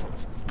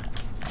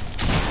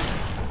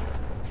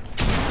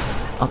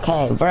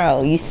 Okay,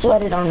 bro, you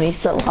sweated on me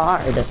so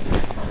hard.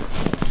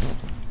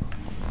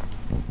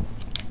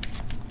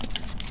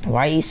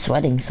 Why are you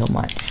sweating so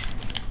much?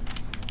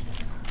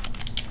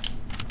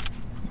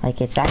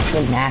 Like, it's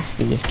actually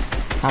nasty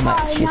how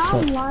much you now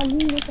sweat. I'm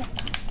lagging. Look at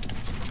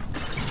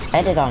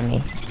Edit on me.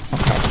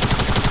 Okay.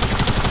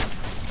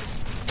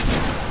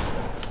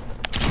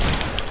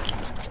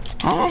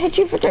 How did I hit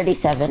you for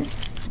 37?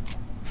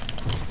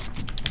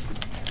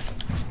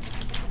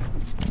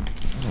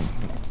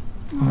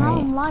 now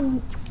I'm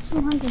lagging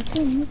 200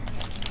 pings.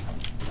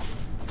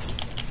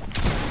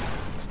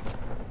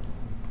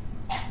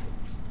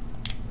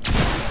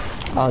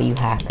 Oh, you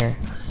hacker.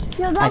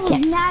 Yo, I that was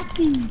can't-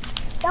 nasty.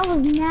 That was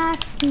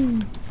nasty.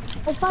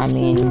 If I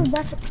mean- see you,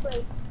 that's a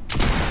play.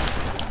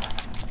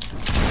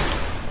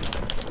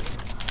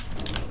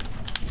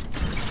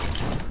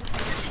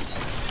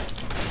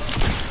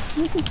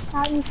 You can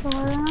start me for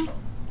around.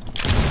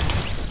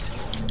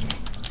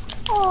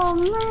 Oh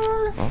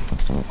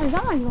man. Is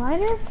that my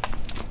glider?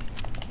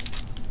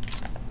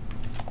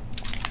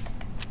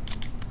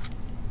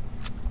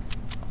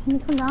 Can you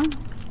come down?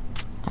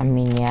 I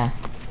mean, yeah,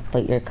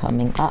 but you're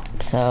coming up,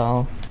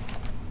 so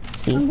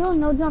see. I'm doing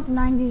no jump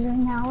 90s right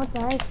now. What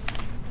the heck?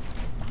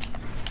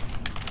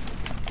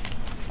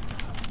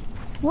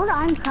 What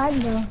I'm cutting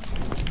though?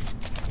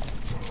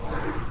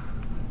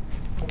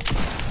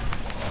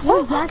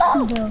 Where's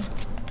Jacksonville?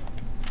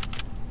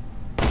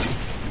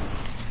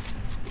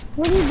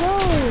 Where'd he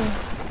go?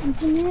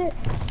 Infinite.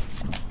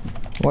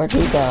 Where'd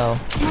he go?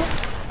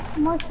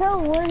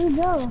 Marcel, where'd he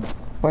go?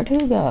 Where'd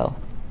he go?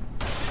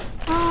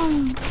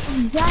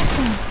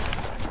 Jackson.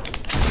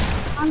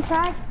 I'm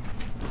tracked.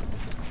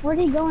 Where'd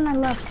he go when I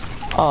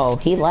left? Oh,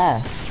 he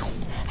left.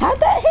 How'd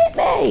that hit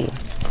me?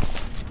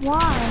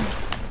 Why?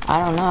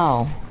 I don't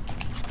know.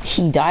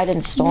 He died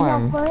in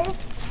storm. Did y'all play?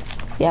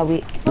 Yeah,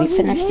 we Oh, you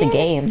finished the did?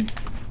 game.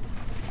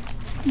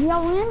 Did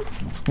y'all win?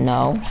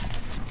 No.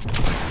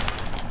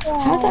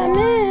 How'd I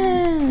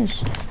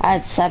miss? I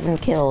had 7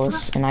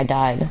 kills and I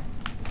died.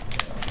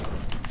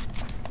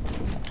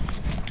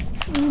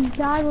 You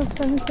died with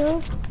 7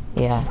 kills?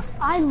 Yeah.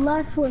 I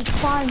left with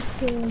 5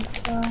 kills,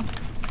 so.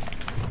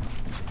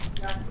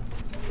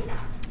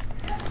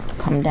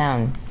 Come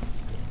down.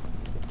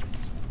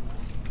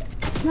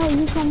 No,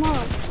 you come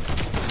up.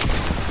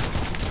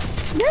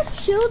 There's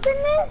shields in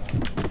this?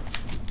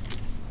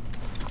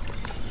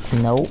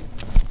 Nope.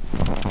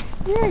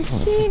 You're a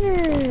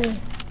cheater.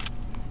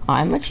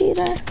 I'm a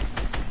cheater.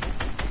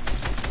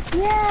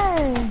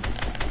 Yes.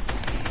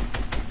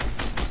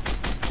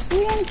 You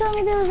didn't tell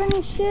me there was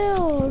any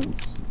shields.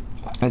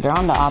 They're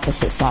on the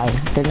opposite side.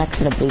 They're next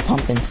to the blue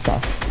pump and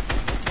stuff.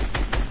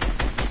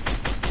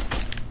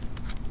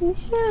 You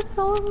should have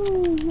told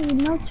me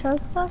no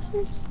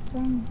trespassers.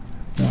 Dang.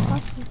 Yeah.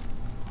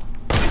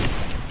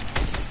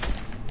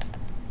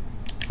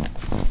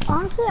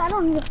 Honestly, I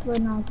don't need a foot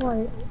now.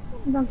 Wait,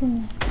 don't kill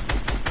me.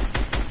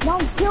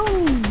 Don't kill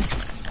me.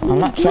 I'm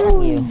not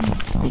killing you.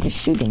 I'm just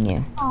shooting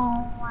you.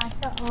 Oh my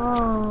god.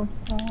 Oh,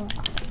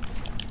 fuck.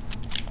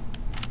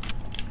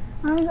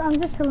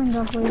 I'm just healing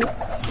up, wait.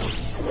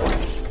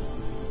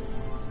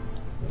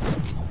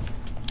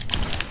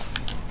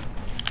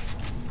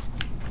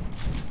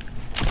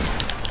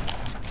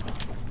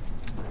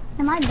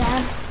 Am I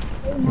dead?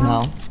 Wait,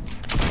 No.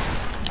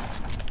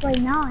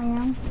 Wait, now I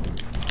am.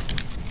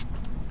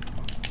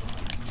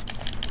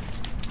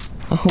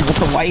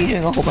 Why are you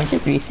doing a whole bunch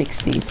of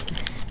 360s?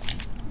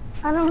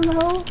 I don't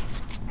know.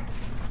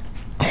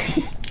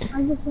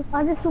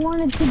 I just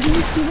wanted to do,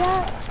 see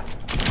that?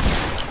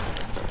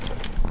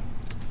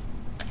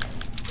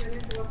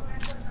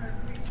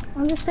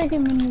 I'm just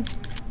taking minis.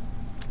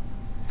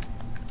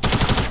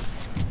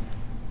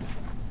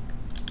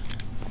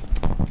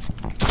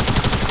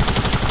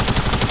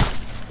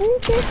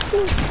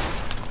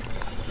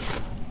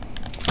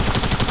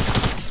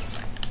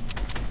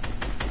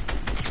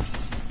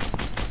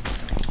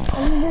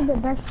 I did the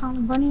best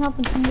time, bunny hop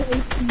in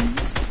 2018.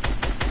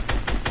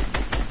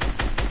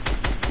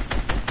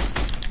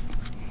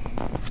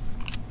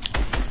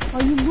 Why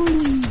you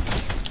bullying me?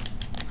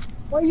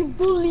 Why you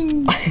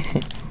bullying me?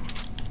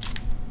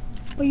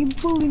 Why you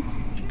bullying me?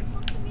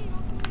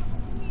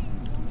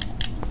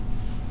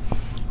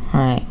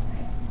 Alright.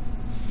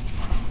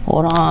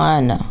 Hold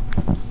on.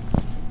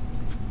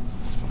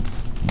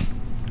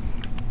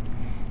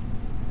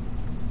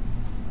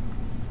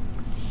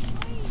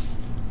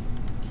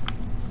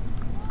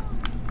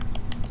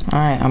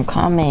 Alright, I'm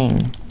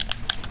coming.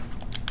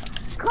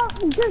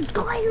 Just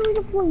gliders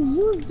before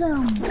you use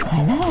them.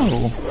 I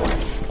know.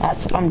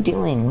 That's what I'm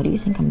doing. What do you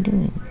think I'm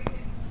doing?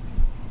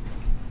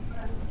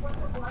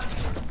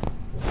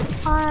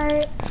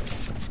 Alright.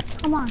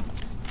 Come on.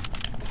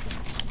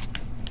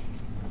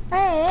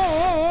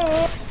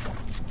 Hey.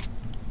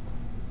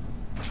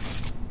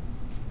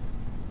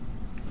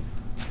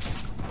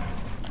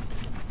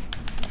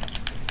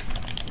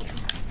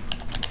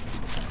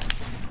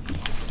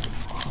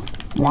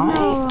 Why?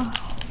 No.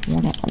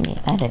 Won't it let me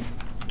edit?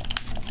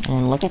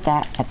 And look at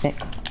that, epic.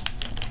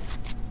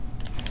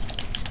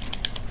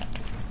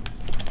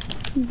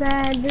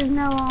 There's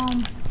no,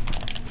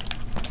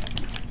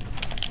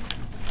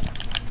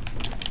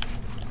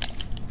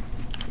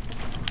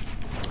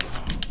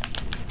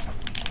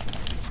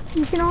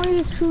 you can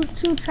only shoot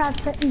 2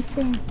 traps at each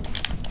thing.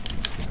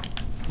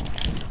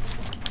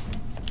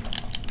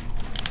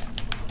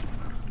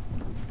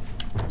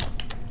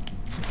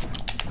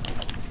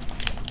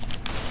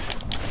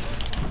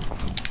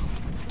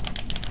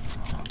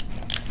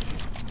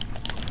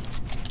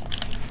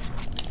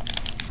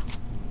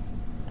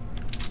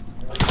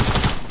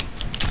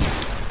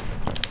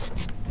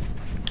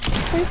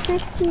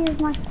 .360 is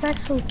my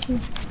specialty.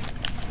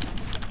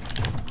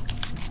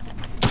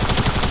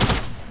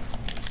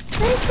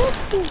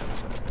 360.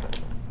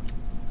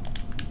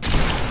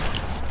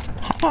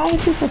 How do I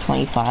do for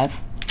 25?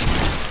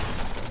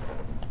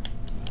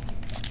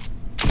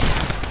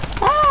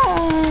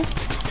 Ah!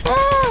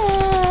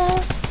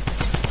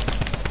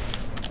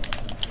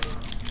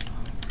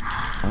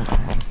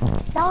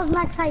 That was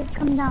max height.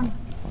 Come down.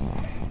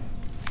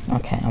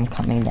 Okay, I'm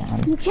coming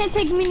down. You can't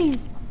take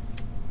minis.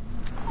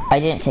 I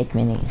didn't take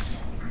minis.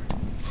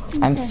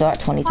 I'm Okay. still at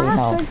 23 I have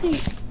health. 13.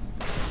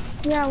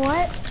 Yeah,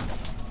 what?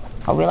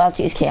 Are we allowed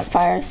to use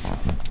campfires?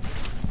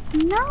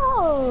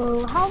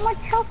 No. How much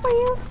health are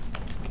you?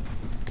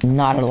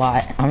 Not a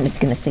lot. I'm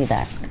just gonna say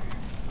that.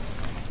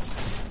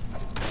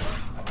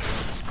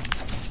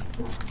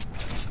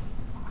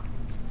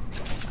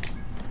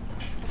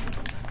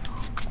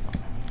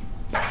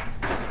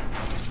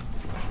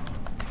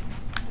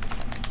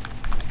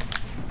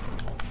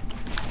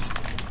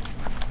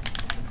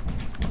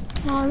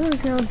 Oh, this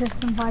girl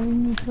just invited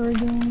me to her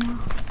game now.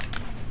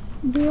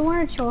 Do you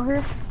want to show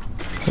her?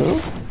 Who?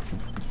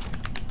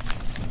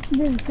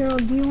 This girl,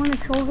 do you want to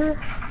show her?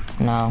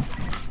 No.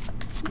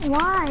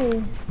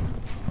 Why?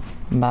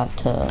 I'm about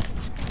to...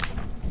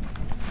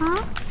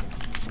 Huh?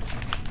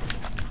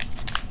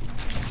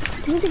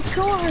 You can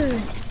show her.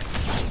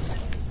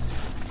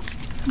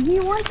 Do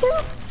you want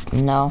to?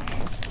 No.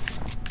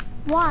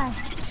 Why?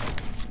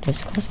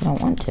 Just because I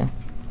don't want to.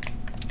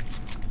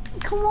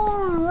 Come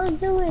on, let's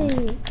do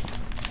it.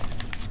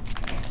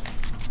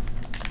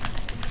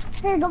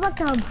 Hey, go back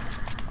up.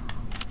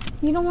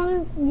 You don't want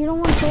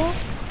to go?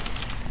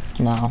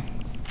 No.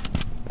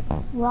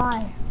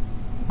 Why?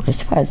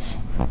 Just because.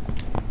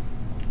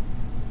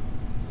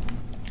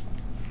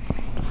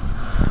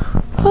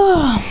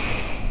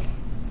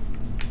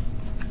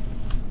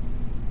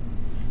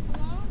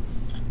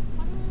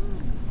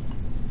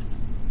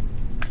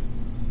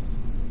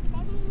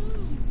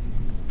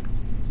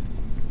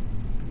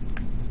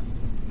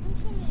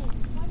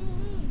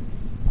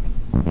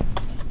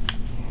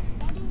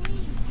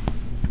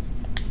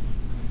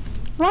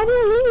 Why do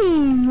you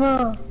leave?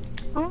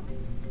 Huh?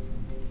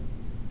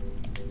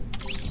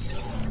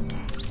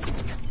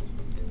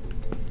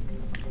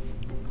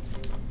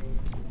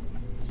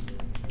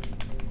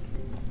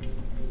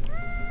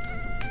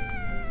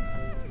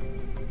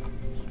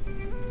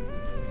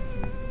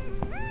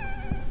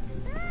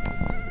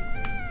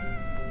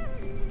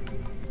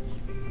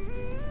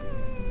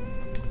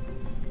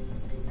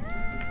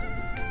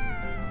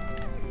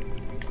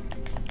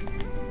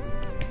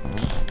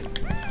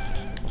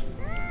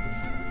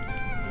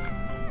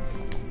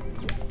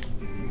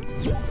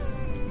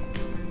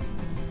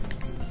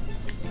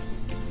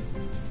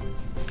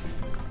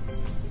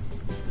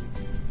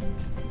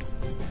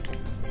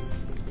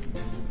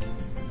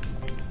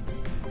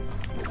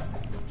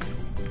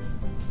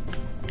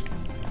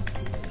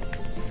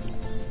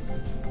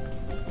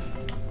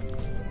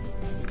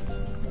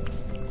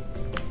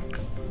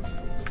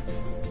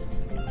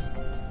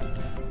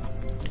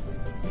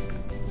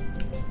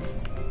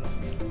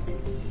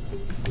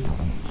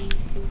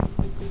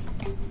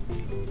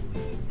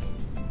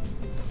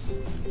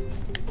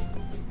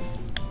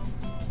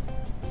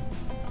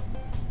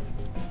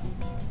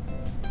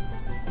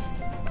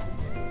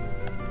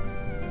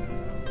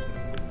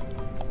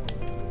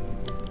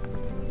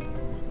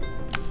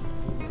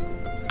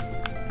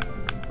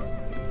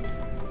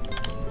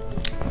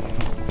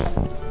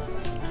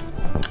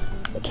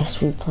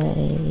 Guess we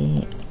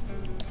play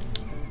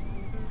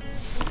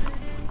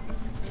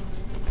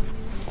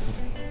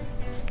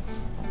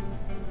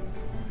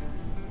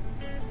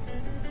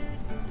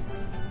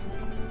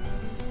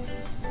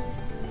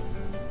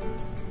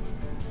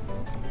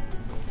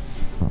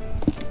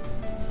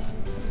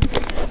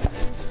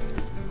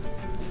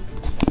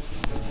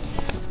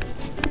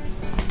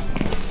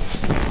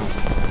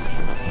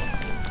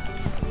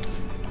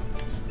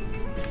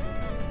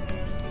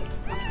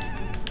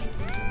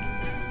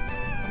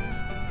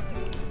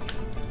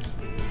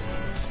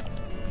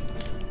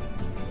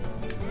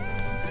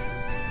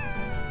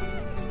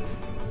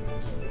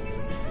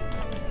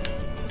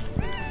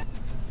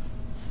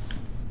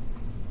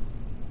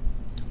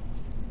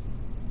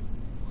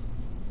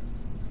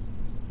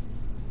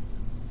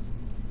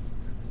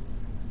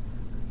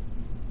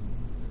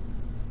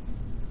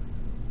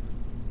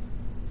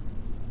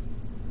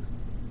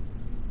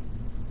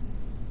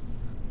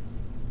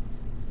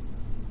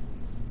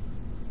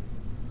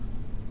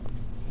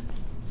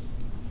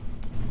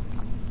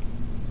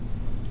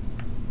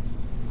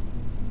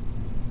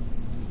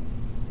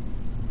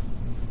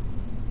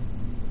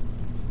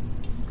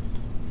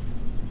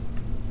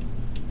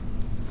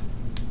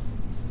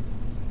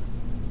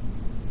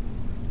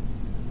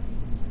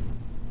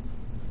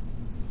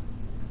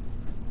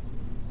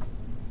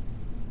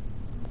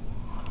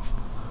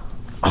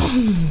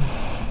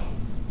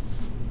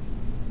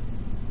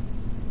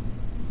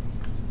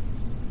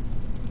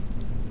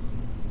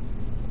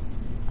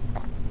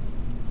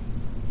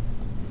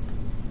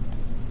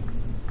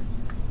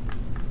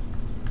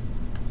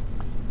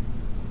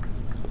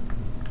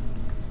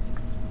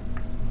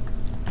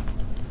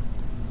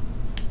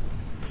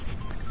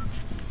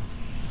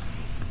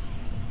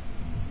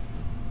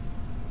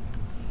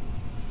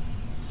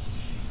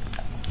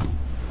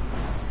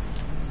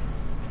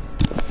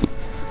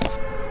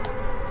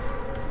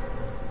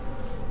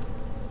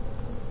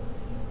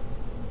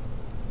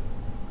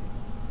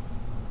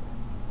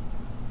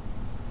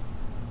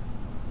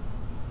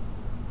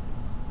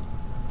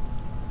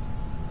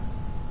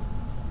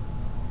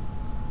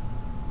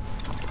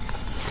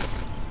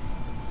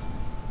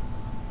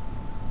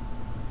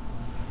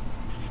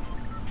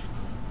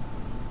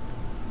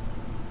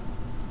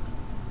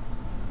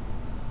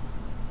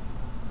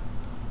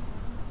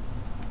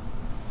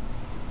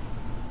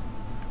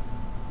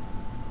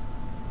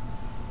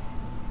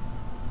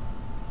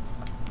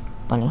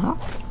Bunny hop?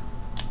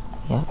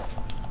 Yep.